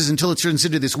until it turns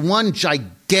into this one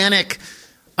gigantic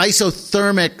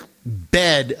isothermic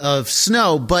bed of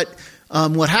snow. But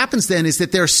what happens then is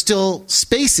that there are still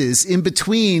spaces in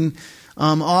between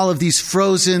all of these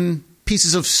frozen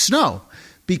pieces of snow,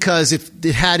 because if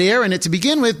it had air in it to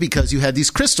begin with, because you had these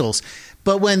crystals.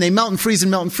 But when they melt and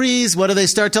freeze, what do they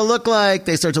start to look like?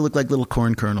 They start to look like little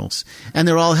corn kernels. And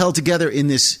they're all held together in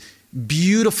this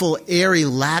beautiful, airy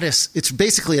lattice. It's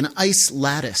basically an ice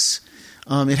lattice.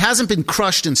 It hasn't been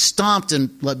crushed and stomped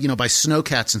and by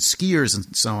snowcats and skiers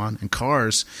and so on, and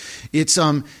cars.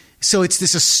 So it's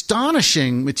this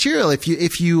astonishing material. If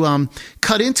you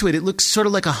cut into it, it looks sort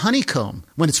of like a honeycomb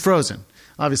when it's frozen.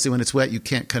 Obviously, when it's wet, you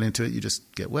can't cut into it; you just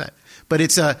get wet. But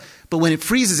but when it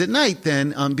freezes at night,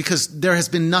 then because there has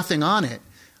been nothing on it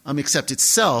except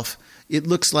itself, it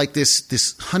looks like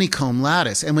this honeycomb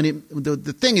lattice. And when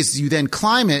the thing is, you then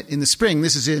climb it in the spring.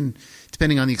 This is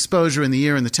depending on the exposure and the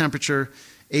year and the temperature,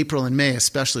 April and May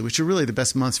especially, which are really the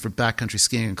best months for backcountry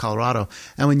skiing in Colorado.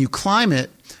 And when you climb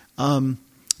it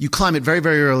very,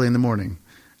 very early in the morning.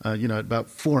 At about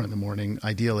 4 in the morning,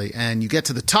 ideally. And you get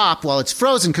to the top while it's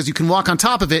frozen, because you can walk on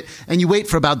top of it, and you wait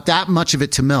for about that much of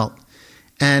it to melt.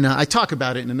 And I talk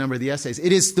about it in a number of the essays.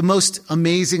 It is the most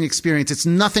amazing experience. It's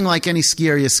nothing like any ski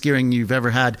area skiing you've ever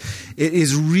had. It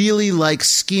is really like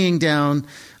skiing down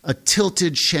a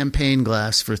tilted champagne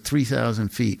glass for 3,000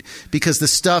 feet, because the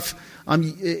stuff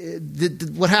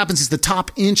what happens is the top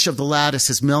inch of the lattice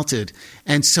has melted,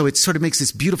 and so it sort of makes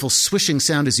this beautiful swishing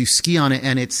sound as you ski on it,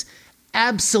 and it's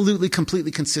absolutely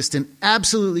completely consistent,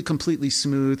 absolutely completely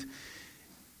smooth.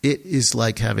 it is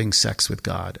like having sex with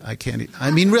God. I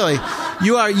mean, really,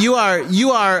 you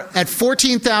are at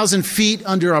 14,000 feet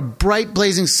under a bright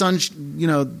blazing sun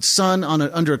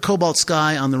under a cobalt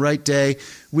sky on the right day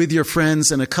with your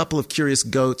friends and a couple of curious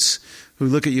goats who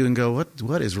look at you and go,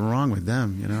 what is wrong with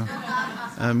them?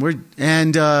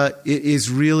 It is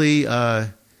really,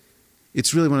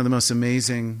 it's really one of the most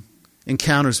amazing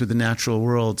encounters with the natural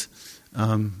world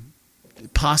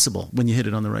possible when you hit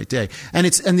it on the right day. And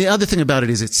the other thing about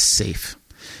it is it's safe.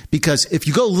 Because if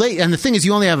you go late, and the thing is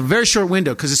you only have a very short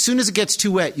window, because as soon as it gets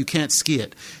too wet, you can't ski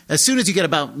it. As soon as you get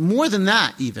about more than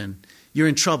that even, you're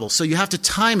in trouble. So you have to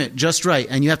time it just right,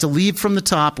 and you have to leave from the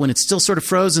top when it's still sort of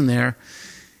frozen there,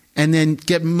 and then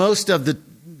get most of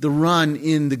the run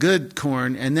in the good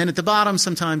corn. And then at the bottom,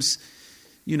 sometimes,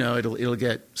 it'll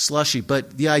get slushy.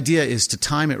 But the idea is to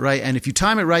time it right. And if you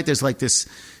time it right, there's like this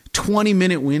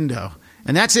 20-minute window.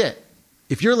 And that's it.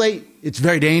 If you're late, it's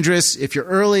very dangerous. If you're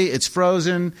early, it's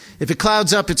frozen. If it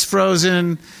clouds up, it's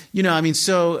frozen.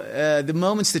 The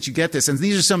moments that you get this, and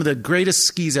these are some of the greatest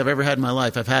skis I've ever had in my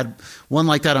life. I've had one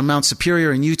like that on Mount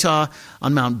Superior in Utah,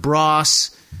 on Mount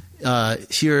Bras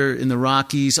here in the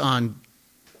Rockies, on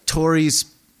Torrey's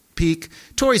Peak.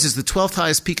 Torrey's is the 12th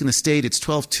highest peak in the state. It's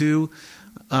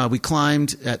 12.2. We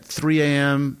climbed at 3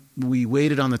 a.m., we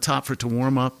waited on the top for it to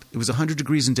warm up. It was 100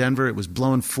 degrees in Denver. It was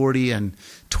blowing 40 and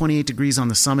 28 degrees on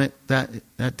the summit that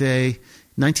day,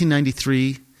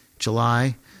 1993,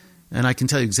 July. And I can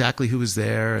tell you exactly who was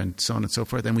there and so on and so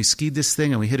forth. And we skied this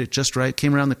thing and we hit it just right.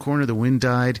 Came around the corner, the wind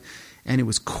died, and it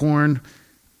was corn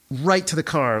right to the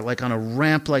car, like on a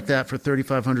ramp like that for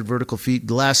 3,500 vertical feet.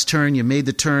 The last turn, you made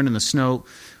the turn and the snow,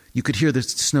 you could hear the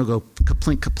snow go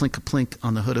ka-plink, ka-plink, ka-plink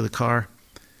on the hood of the car.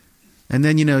 And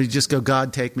then, you just go,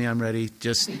 God, take me. I'm ready.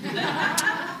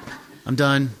 I'm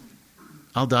done.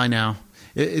 I'll die now.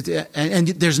 And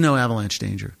there's no avalanche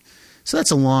danger. So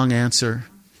that's a long answer,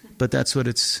 but that's what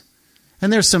it's.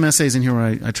 And there's some essays in here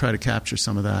where I try to capture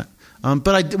some of that.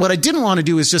 But what I didn't want to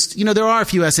do is just, there are a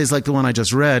few essays like the one I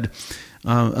just read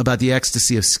about the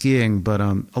ecstasy of skiing, but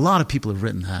a lot of people have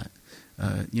written that.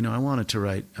 I wanted to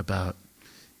write about,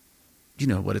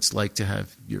 what it's like to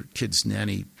have your kid's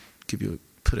nanny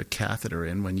put a catheter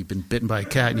in when you've been bitten by a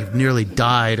cat and you've nearly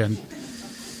died, and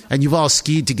you've all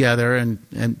skied together, and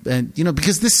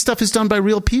because this stuff is done by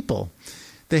real people.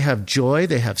 They have joy,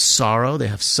 they have sorrow, they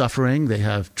have suffering, they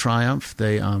have triumph,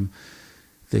 they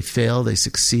fail, they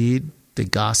succeed, they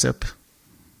gossip,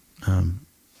 and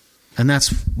that's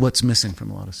what's missing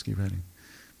from a lot of ski writing.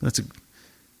 That's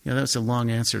a long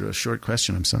answer to a short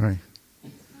question. I'm sorry.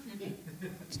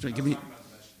 Give me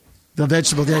the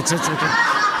vegetable.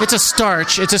 It's a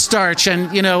starch. It's a starch, and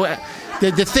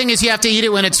the thing is, you have to eat it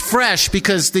when it's fresh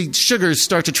because the sugars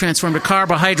start to transform to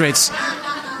carbohydrates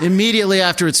immediately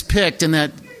after it's picked, and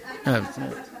that.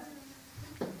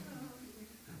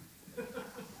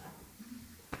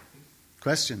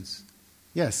 Questions?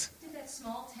 Yes. Did that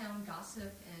small town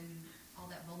gossip and all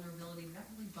that vulnerability, did that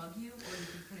really bug you, or did you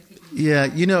kind of take it?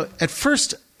 Yeah, at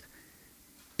first,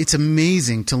 it's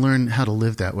amazing to learn how to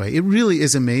live that way. It really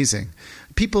is amazing.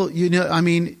 People,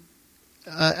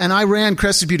 and I ran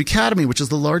Crested Butte Academy, which is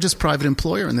the largest private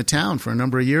employer in the town for a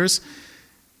number of years.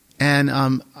 And,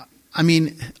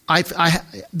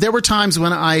 there were times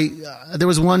when there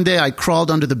was one day I crawled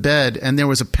under the bed and there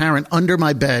was a parent under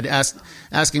my bed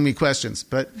asking me questions.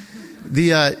 But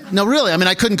no, really,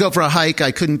 I couldn't go for a hike.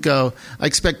 I couldn't go. I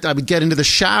would get into the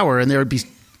shower and there would be,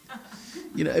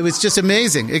 it was just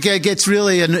amazing. It can get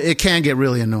really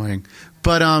annoying.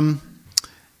 But,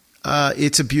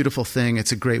 it's a beautiful thing.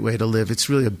 It's a great way to live. It's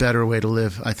really a better way to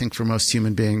live, I think, for most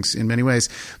human beings in many ways.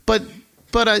 But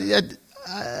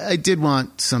I did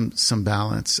want some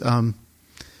balance.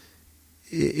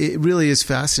 It really is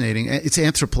fascinating. It's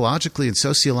anthropologically and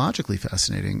sociologically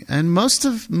fascinating. And most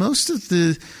of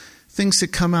the things that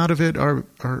come out of it are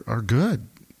good.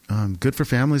 Good for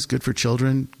families, good for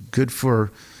children, good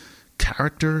for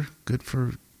character, good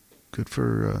for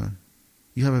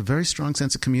you have a very strong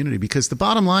sense of community, because the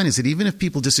bottom line is that even if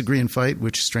people disagree and fight,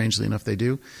 which strangely enough they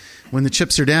do, when the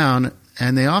chips are down,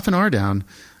 and they often are down,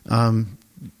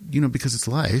 because it's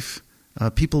life,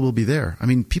 people will be there.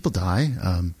 People die.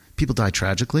 People die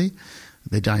tragically.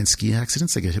 They die in ski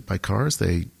accidents. They get hit by cars.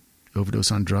 They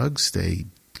overdose on drugs.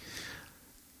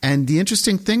 And the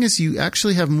interesting thing is you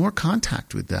actually have more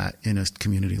contact with that in a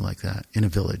community like that, in a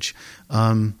village.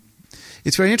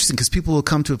 It's very interesting because people will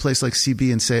come to a place like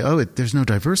CB and say, "Oh, there's no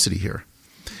diversity here."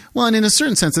 Well, and in a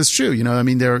certain sense, that's true.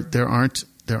 There aren't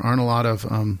a lot of,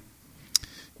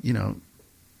 it's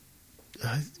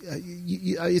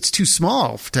too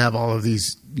small to have all of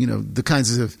these, the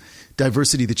kinds of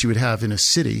diversity that you would have in a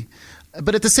city.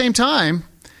 But at the same time,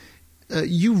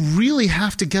 you really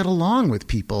have to get along with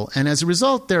people. And as a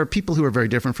result, there are people who are very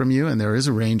different from you, and there is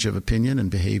a range of opinion and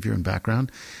behavior and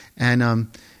background. And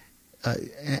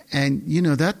you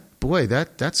know,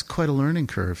 that's quite a learning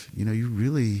curve. You know, you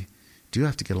really do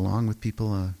have to get along with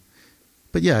people.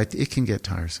 But yeah, it can get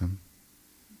tiresome.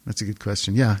 That's a good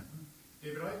question. Yeah.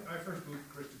 David, I first moved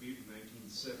to Crested Butte in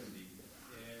 1970,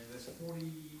 and that's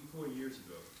 44 years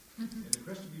ago. And the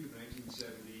Crested Butte of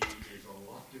 1970 is a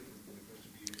lot different than the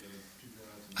Crested Butte of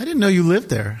 2000. I didn't know you lived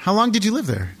there. How long did you live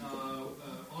there? On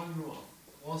and off.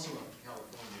 Also up to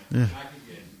California. Yeah. Back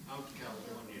again. Out to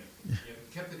California. Yeah.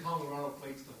 Kept the Colorado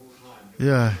plates the whole time.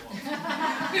 Yeah.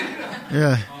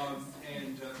 Yeah. And,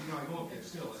 you know, I go up there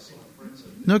still. I still have friends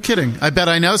up there. No kidding. I bet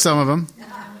I know some of them.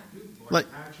 Like,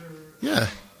 Hatcher. yeah. You know,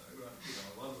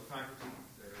 a lot of the faculty,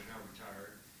 they're now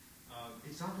retired.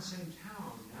 It's not the same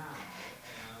town now,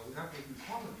 without making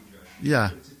quality judgment. Yeah.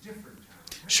 But it's a different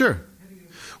town. Sure.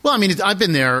 Well, I mean, I've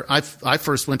been there. I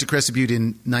first went to Crested Butte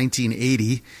in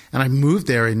 1980, and I moved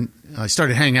there, and I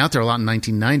started hanging out there a lot in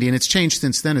 1990, and it's changed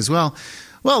since then as well.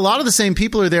 Well, a lot of the same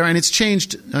people are there, and it's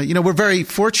changed. You know, we're very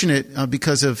fortunate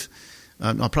because of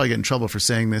I'll probably get in trouble for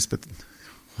saying this, but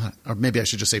or maybe I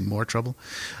should just say more trouble.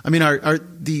 I mean,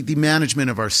 the management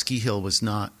of our ski hill was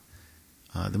not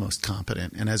the most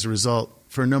competent, and as a result,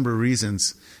 for a number of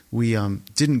reasons, we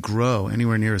didn't grow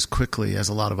anywhere near as quickly as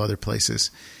a lot of other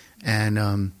places,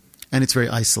 and it's very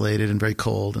isolated and very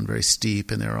cold and very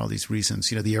steep, and there are all these reasons.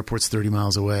 You know, the airport's 30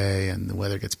 miles away, and the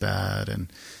weather gets bad,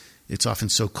 and it's often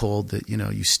so cold that, you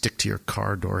know, you stick to your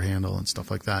car door handle and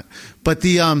stuff like that. But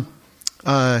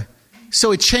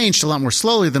so it changed a lot more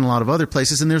slowly than a lot of other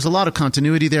places, and there's a lot of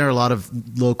continuity there. A lot of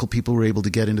local people were able to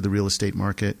get into the real estate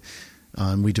market.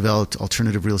 We developed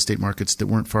alternative real estate markets that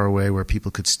weren't far away where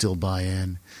people could still buy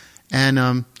in.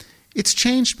 And it's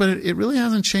changed, but it really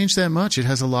hasn't changed that much. It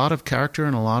has a lot of character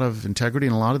and a lot of integrity,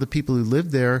 and a lot of the people who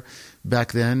lived there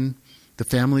back then, the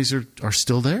families are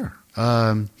still there.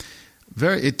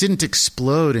 It didn't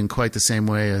explode in quite the same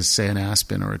way as, say, an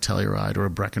Aspen or a Telluride or a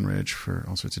Breckenridge for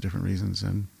all sorts of different reasons.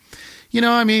 And, you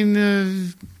know, I mean,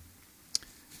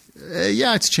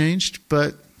 yeah, it's changed,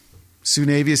 but Sue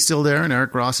Navy is still there, and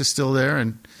Eric Ross is still there,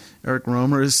 and Eric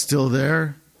Romer is still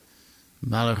there,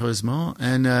 malheureusement,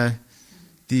 and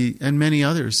many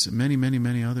others,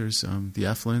 many others, the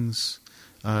Eflins.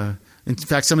 In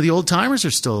fact, some of the old timers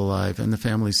are still alive, and the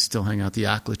families still hang out. The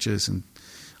Ackliches, and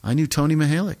I knew Tony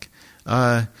Mihalik.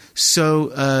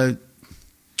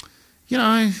 You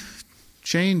know,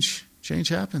 change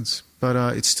happens, but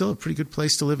it's still a pretty good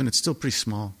place to live, and it's still pretty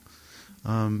small.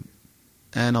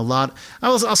 And a lot.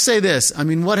 I'll say this. I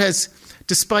mean,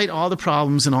 despite all the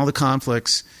problems and all the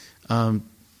conflicts,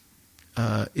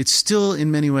 it's still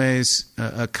in many ways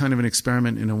a kind of an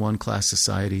experiment in a one-class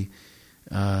society.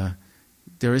 There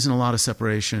isn't a lot of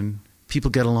separation. People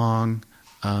get along.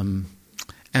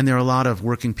 And there are a lot of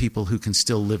working people who can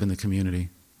still live in the community.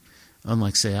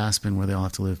 Unlike, say, Aspen, where they all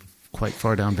have to live quite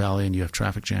far down valley and you have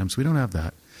traffic jams. We don't have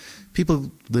that.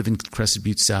 People live in Crested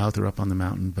Butte South or up on the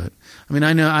mountain. But, I mean,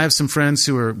 I have some friends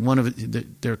who are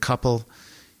they're a couple.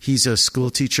 He's a school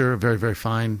teacher, a very, very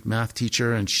fine math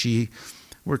teacher, and she's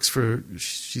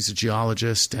a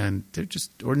geologist, and they're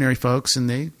just ordinary folks, and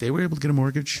they were able to get a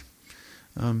mortgage.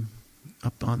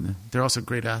 They're also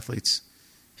great athletes.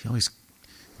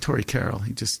 Torrey Carroll,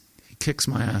 he kicks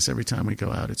my ass every time we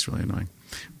go out. It's really annoying.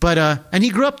 But and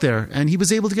he grew up there, and he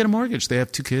was able to get a mortgage. They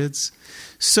have 2 kids.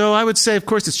 So I would say, of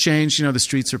course, it's changed. You know, the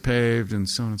streets are paved and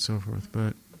so on and so forth.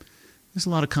 But there's a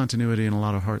lot of continuity and a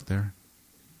lot of heart there.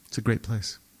 It's a great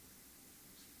place.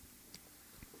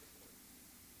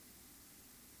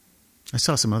 I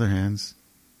saw some other hands.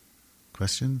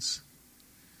 Questions?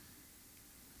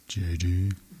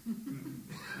 JD.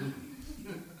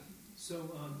 So,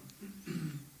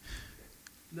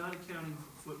 not accounting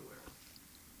for footwear,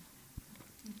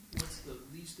 what's the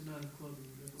least amount of clothing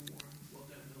you've ever worn while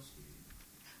downhill skiing?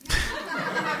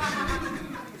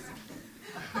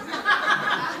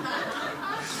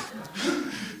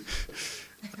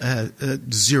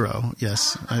 0.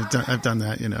 Yes, I've done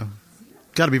that. You know,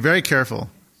 got to be very careful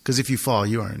because if you fall,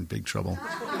 you are in big trouble.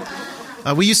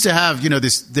 We used to have, you know,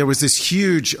 there was this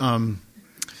huge.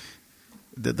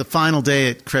 The final day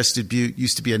at Crested Butte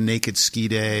used to be a naked ski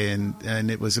day,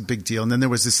 and it was a big deal. And then there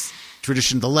was this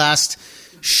tradition. The last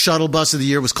shuttle bus of the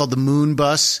year was called the Moon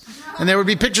Bus, and there would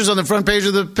be pictures on the front page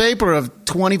of the paper of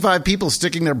 25 people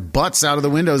sticking their butts out of the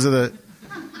windows of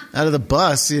the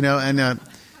bus, you know. And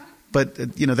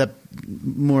but you know, that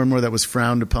more and more that was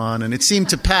frowned upon, and it seemed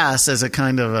to pass as a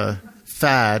kind of a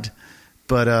fad.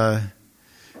 But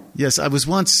yes, I was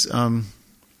once.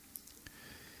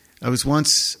 I was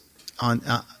once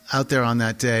out there on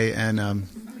that day, and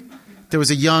there was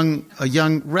a young,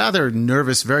 rather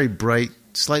nervous, very bright,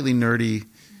 slightly nerdy,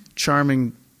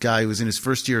 charming guy who was in his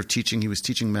first year of teaching. He was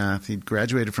teaching math. He'd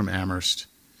graduated from Amherst,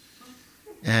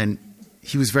 and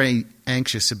he was very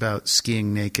anxious about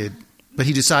skiing naked, but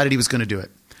he decided he was going to do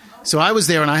it. So I was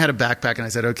there, and I had a backpack, and I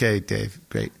said, "Okay, Dave,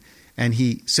 great." And I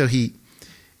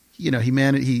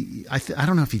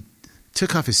don't know if he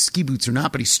took off his ski boots or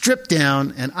not, but he stripped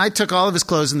down, and I took all of his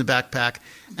clothes in the backpack.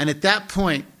 And at that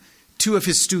point, 2 of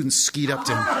his students skied up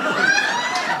to him.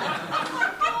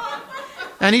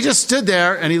 And he just stood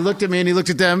there, and he looked at me, and he looked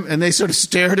at them, and they sort of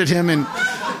stared at him in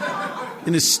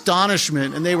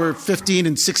astonishment. And they were 15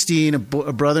 and 16, a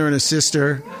brother and a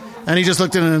sister. And he just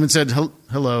looked at them and said,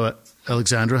 "Hello,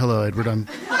 Alexandra. Hello, Edward.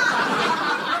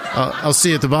 I'll see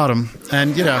you at the bottom."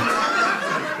 And,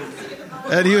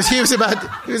 and he was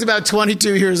about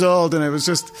 22 years old, and I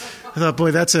thought,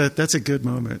 boy, that's a good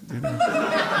moment.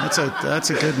 That's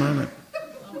a good moment.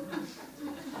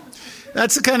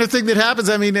 That's the kind of thing that happens.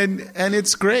 I mean, and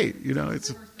it's great.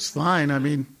 It's fine. I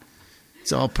mean,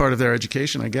 it's all part of their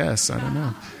education, I guess. I don't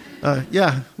know.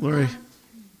 Yeah, Lori.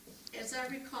 As I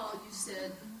recall, you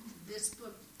said this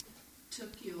book took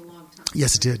you a long time.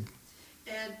 Yes, it did.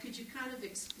 And could you kind of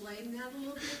explain that a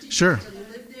little bit? Did Sure. you have to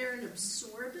live there and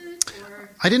absorb it, or?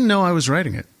 I didn't know I was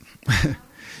writing it.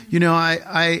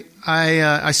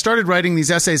 I started writing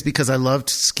these essays because I loved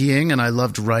skiing and I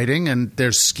loved writing, and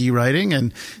there's ski writing,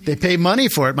 and they pay money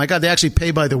for it. My God, they actually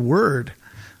pay by the word.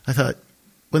 I thought,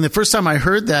 when the first time I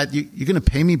heard that, you're going to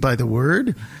pay me by the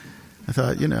word? I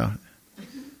thought,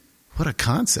 what a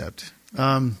concept.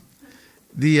 And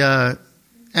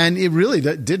it really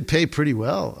did pay pretty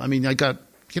well. I mean, I got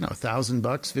 $1,000,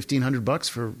 $1,500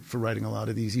 for writing a lot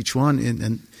of these, each one,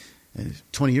 and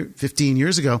 15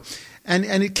 years ago. And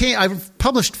it came. I've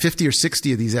published 50 or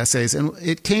 60 of these essays, and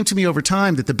it came to me over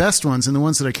time that the best ones and the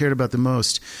ones that I cared about the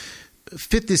most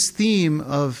fit this theme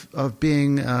of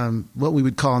being what we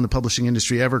would call in the publishing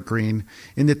industry evergreen,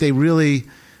 in that they really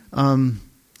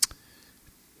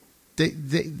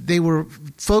they were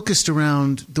focused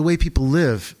around the way people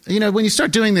live. When you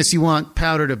start doing this, you want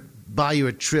Powder to buy you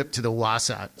a trip to the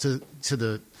Wasatch, to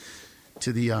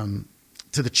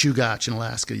the Chugach in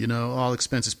Alaska, all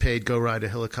expenses paid, go ride a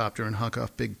helicopter and hunk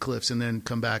off big cliffs, and then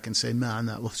come back and say, "Man,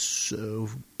 that was so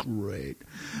great."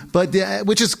 But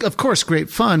which is, of course, great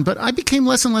fun. But I became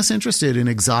less and less interested in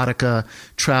exotica,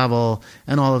 travel,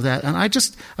 and all of that. And I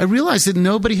realized that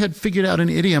nobody had figured out an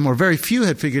idiom, or very few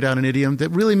had figured out an idiom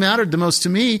that really mattered the most to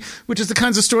me, which is the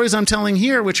kinds of stories I'm telling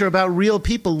here, which are about real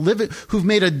people who've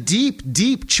made a deep,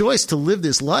 deep choice to live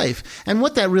this life, and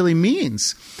what that really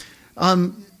means.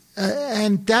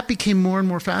 And that became more and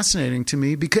more fascinating to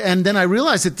me. And then I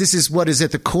realized that this is what is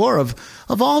at the core of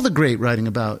all the great writing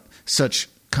about such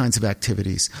kinds of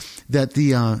activities.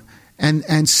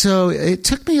 And so it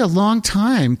took me a long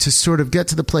time to sort of get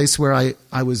to the place where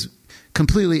I was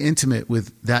completely intimate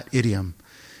with that idiom.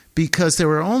 Because there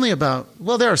were only there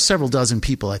are several dozen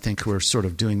people, I think, who are sort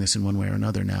of doing this in one way or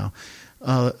another now.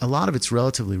 A lot of it's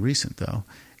relatively recent, though.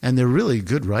 And they're really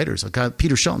good writers.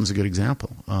 Peter Shelton's a good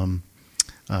example. And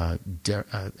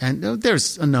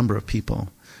there's a number of people.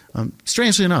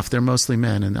 Strangely enough, they're mostly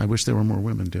men, and I wish there were more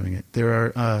women doing it.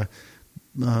 There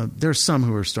are some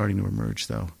who are starting to emerge,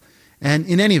 though. And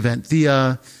in any event,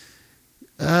 and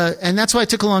that's why it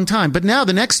took a long time. But now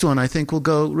the next one, I think, will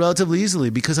go relatively easily,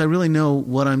 because I really know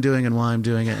what I'm doing and why I'm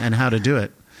doing it and how to do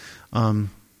it. And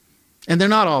they're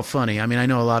not all funny. I mean, I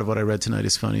know a lot of what I read tonight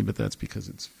is funny, but that's because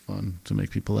it's fun to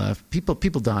make people laugh.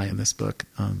 People die in this book,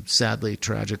 sadly,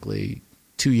 tragically,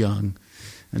 too young,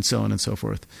 and so on and so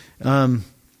forth, because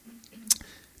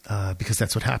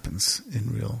that's what happens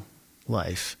in real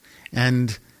life.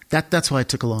 And that's why it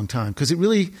took a long time, because it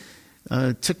really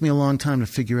took me a long time to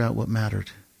figure out what mattered.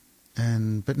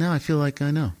 But now I feel like I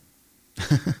know.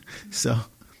 So,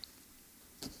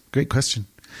 great question.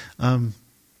 So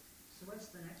what's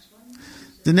the next one?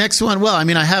 The next one, well, I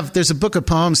mean, there's a book of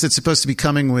poems that's supposed to be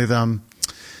coming with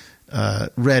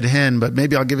Red Hen, but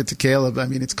maybe I'll give it to Caleb. I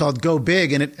mean, it's called Go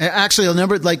Big, and it actually, a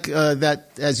number that,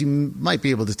 as you might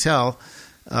be able to tell,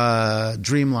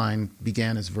 Dreamline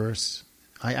began as verse.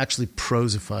 I actually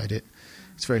prosified it.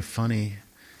 It's very funny.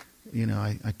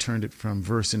 I turned it from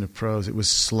verse into prose. It was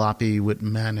sloppy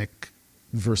Whitmanic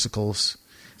versicles.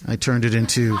 I just turned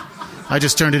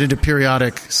it into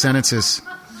periodic sentences.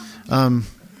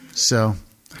 So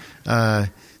I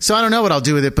don't know what I'll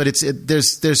do with it, but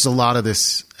there's a lot of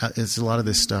this. It's a lot of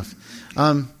this stuff.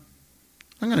 I'm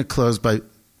going to close by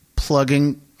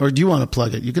plugging, or do you want to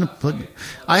plug it? You're going to plug it.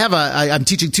 I'm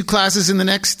teaching 2 classes in the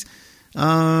next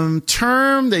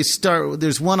Term,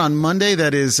 there's one on Monday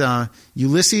that is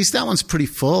Ulysses. That one's pretty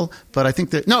full, but I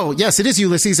think yes, it is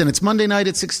Ulysses, and it's Monday night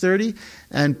at 6:30.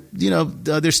 And,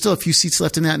 there's still a few seats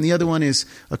left in that. And the other one is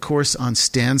a course on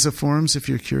stanza forms, if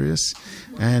you're curious.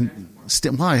 And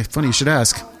why? Funny you should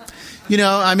ask.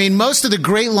 Most of the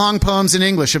great long poems in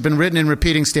English have been written in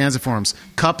repeating stanza forms.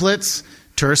 Couplets,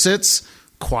 tercets,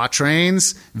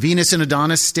 quatrains, Venus and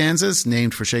Adonis stanzas,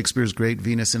 named for Shakespeare's great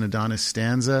Venus and Adonis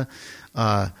stanza.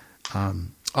 Ode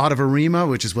of Arima,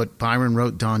 which is what Byron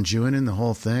wrote Don Juan in, the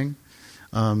whole thing,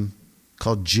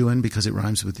 called Juan because it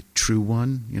rhymes with true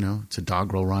one. It's a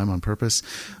doggerel rhyme on purpose.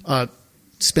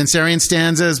 Spenserian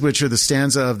stanzas, which are the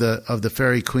stanza of the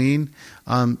Fairy Queen.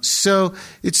 So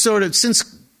it's sort of,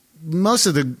 since most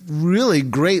of the really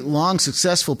great, long,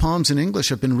 successful poems in English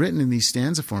have been written in these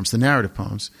stanza forms, the narrative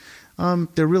poems,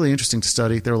 they're really interesting to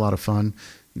study. They're a lot of fun.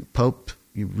 Pope,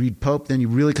 you read Pope, then you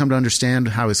really come to understand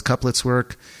how his couplets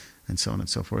work, and so on and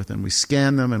so forth. And we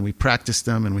scan them, and we practice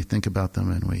them, and we think about them,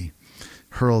 and we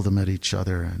hurl them at each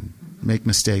other and make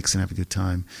mistakes and have a good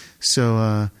time.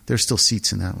 So there's still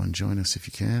seats in that one. Join us if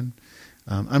you can.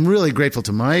 I'm really grateful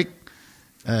to Mike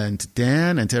and to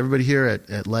Dan and to everybody here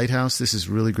at Lighthouse. This is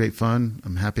really great fun.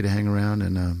 I'm happy to hang around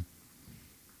and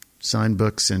sign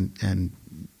books and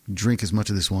drink as much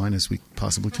of this wine as we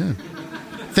possibly can.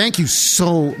 Thank you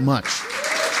so much.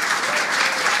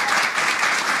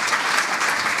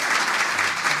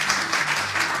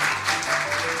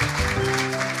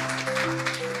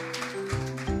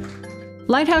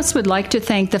 Lighthouse would like to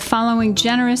thank the following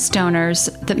generous donors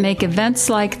that make events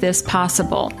like this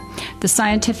possible: the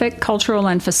Scientific, Cultural,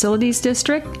 and Facilities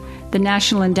District, the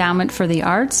National Endowment for the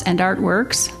Arts and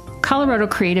Artworks, Colorado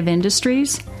Creative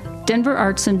Industries, Denver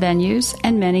Arts and Venues,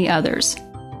 and many others.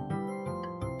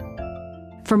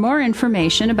 For more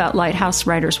information about Lighthouse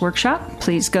Writers Workshop,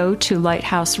 please go to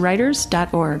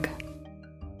lighthousewriters.org.